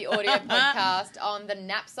can get the audio podcast on the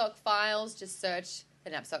Knapsack Files. Just search the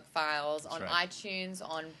Knapsack Files on right. iTunes,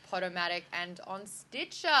 on Podomatic, and on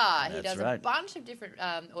Stitcher. He That's does a right. bunch of different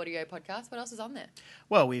audio podcasts. What else is on there?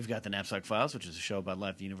 Well, we've got the Knapsack Files, which is a show about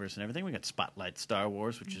life, the universe, and everything. We got Spotlight Star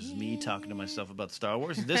Wars, which is me talking to myself about Star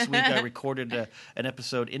Wars. This week, I recorded an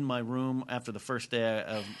episode in my room after the first day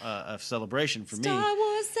of celebration for me. Star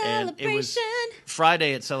Wars And it was celebration.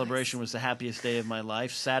 Friday at Celebration was the happiest day of my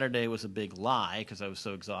life. Saturday was a big lie because I was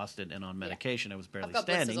so exhausted and on medication. I was barely I've got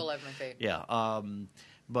standing. blisters all over my feet. Yeah.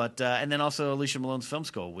 But and then also Alicia Malone's Film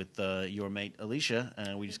School with your mate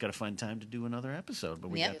Alicia. We just got to find time to do another episode, but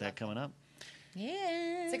we Yep. got that coming up.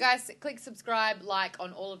 Yeah. So, guys, click subscribe, like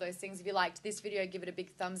on all of those things. If you liked this video, give it a big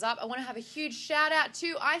thumbs up. I want to have a huge shout out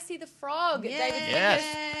to I See the Frog. Yay. David Yes.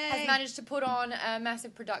 Vickers has managed to put on a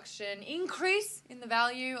massive production increase in the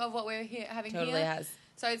value of what we're having Totally here. has.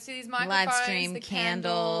 So it's these microphones, stream, the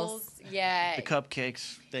candles. Yeah. The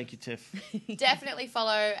cupcakes. Thank you, Tiff. Definitely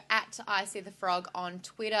follow at I See the Frog on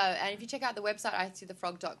Twitter. And if you check out the website,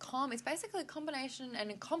 iseethefrog.com, it's basically a combination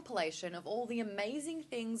and a compilation of all the amazing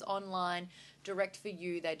things online direct for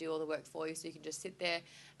you. They do all the work for you, so you can just sit there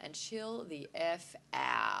and chill the F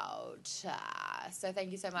out. So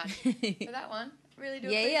thank you so much for that one. Really do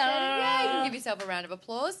appreciate it. Yeah, you can give yourself a round of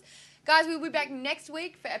applause. Guys, we'll be back next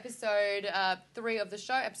week for episode 3 of the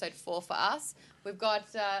show, episode 4 for us. We've got,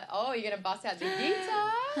 you're going to bust out the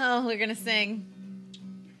guitar. Oh, we're gonna sing.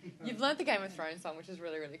 You've learnt the Game of Thrones song, which is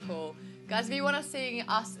really, really cool. Guys, if you want to see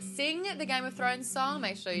us sing the Game of Thrones song,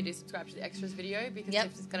 make sure you do subscribe to the extras video because Yep.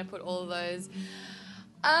 Tiff's just going to put all of those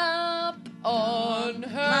up on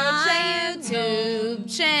her My channel.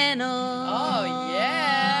 YouTube channel. Oh,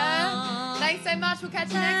 yeah. Thanks so much. We'll catch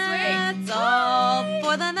you next week. That's all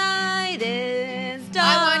for the night is done.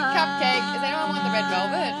 I want cupcake. Does anyone want the red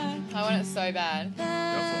velvet? I want it so bad.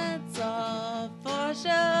 That's all for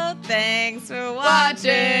show. Thanks for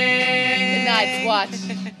Watching watching. the Night's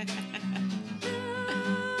Watch.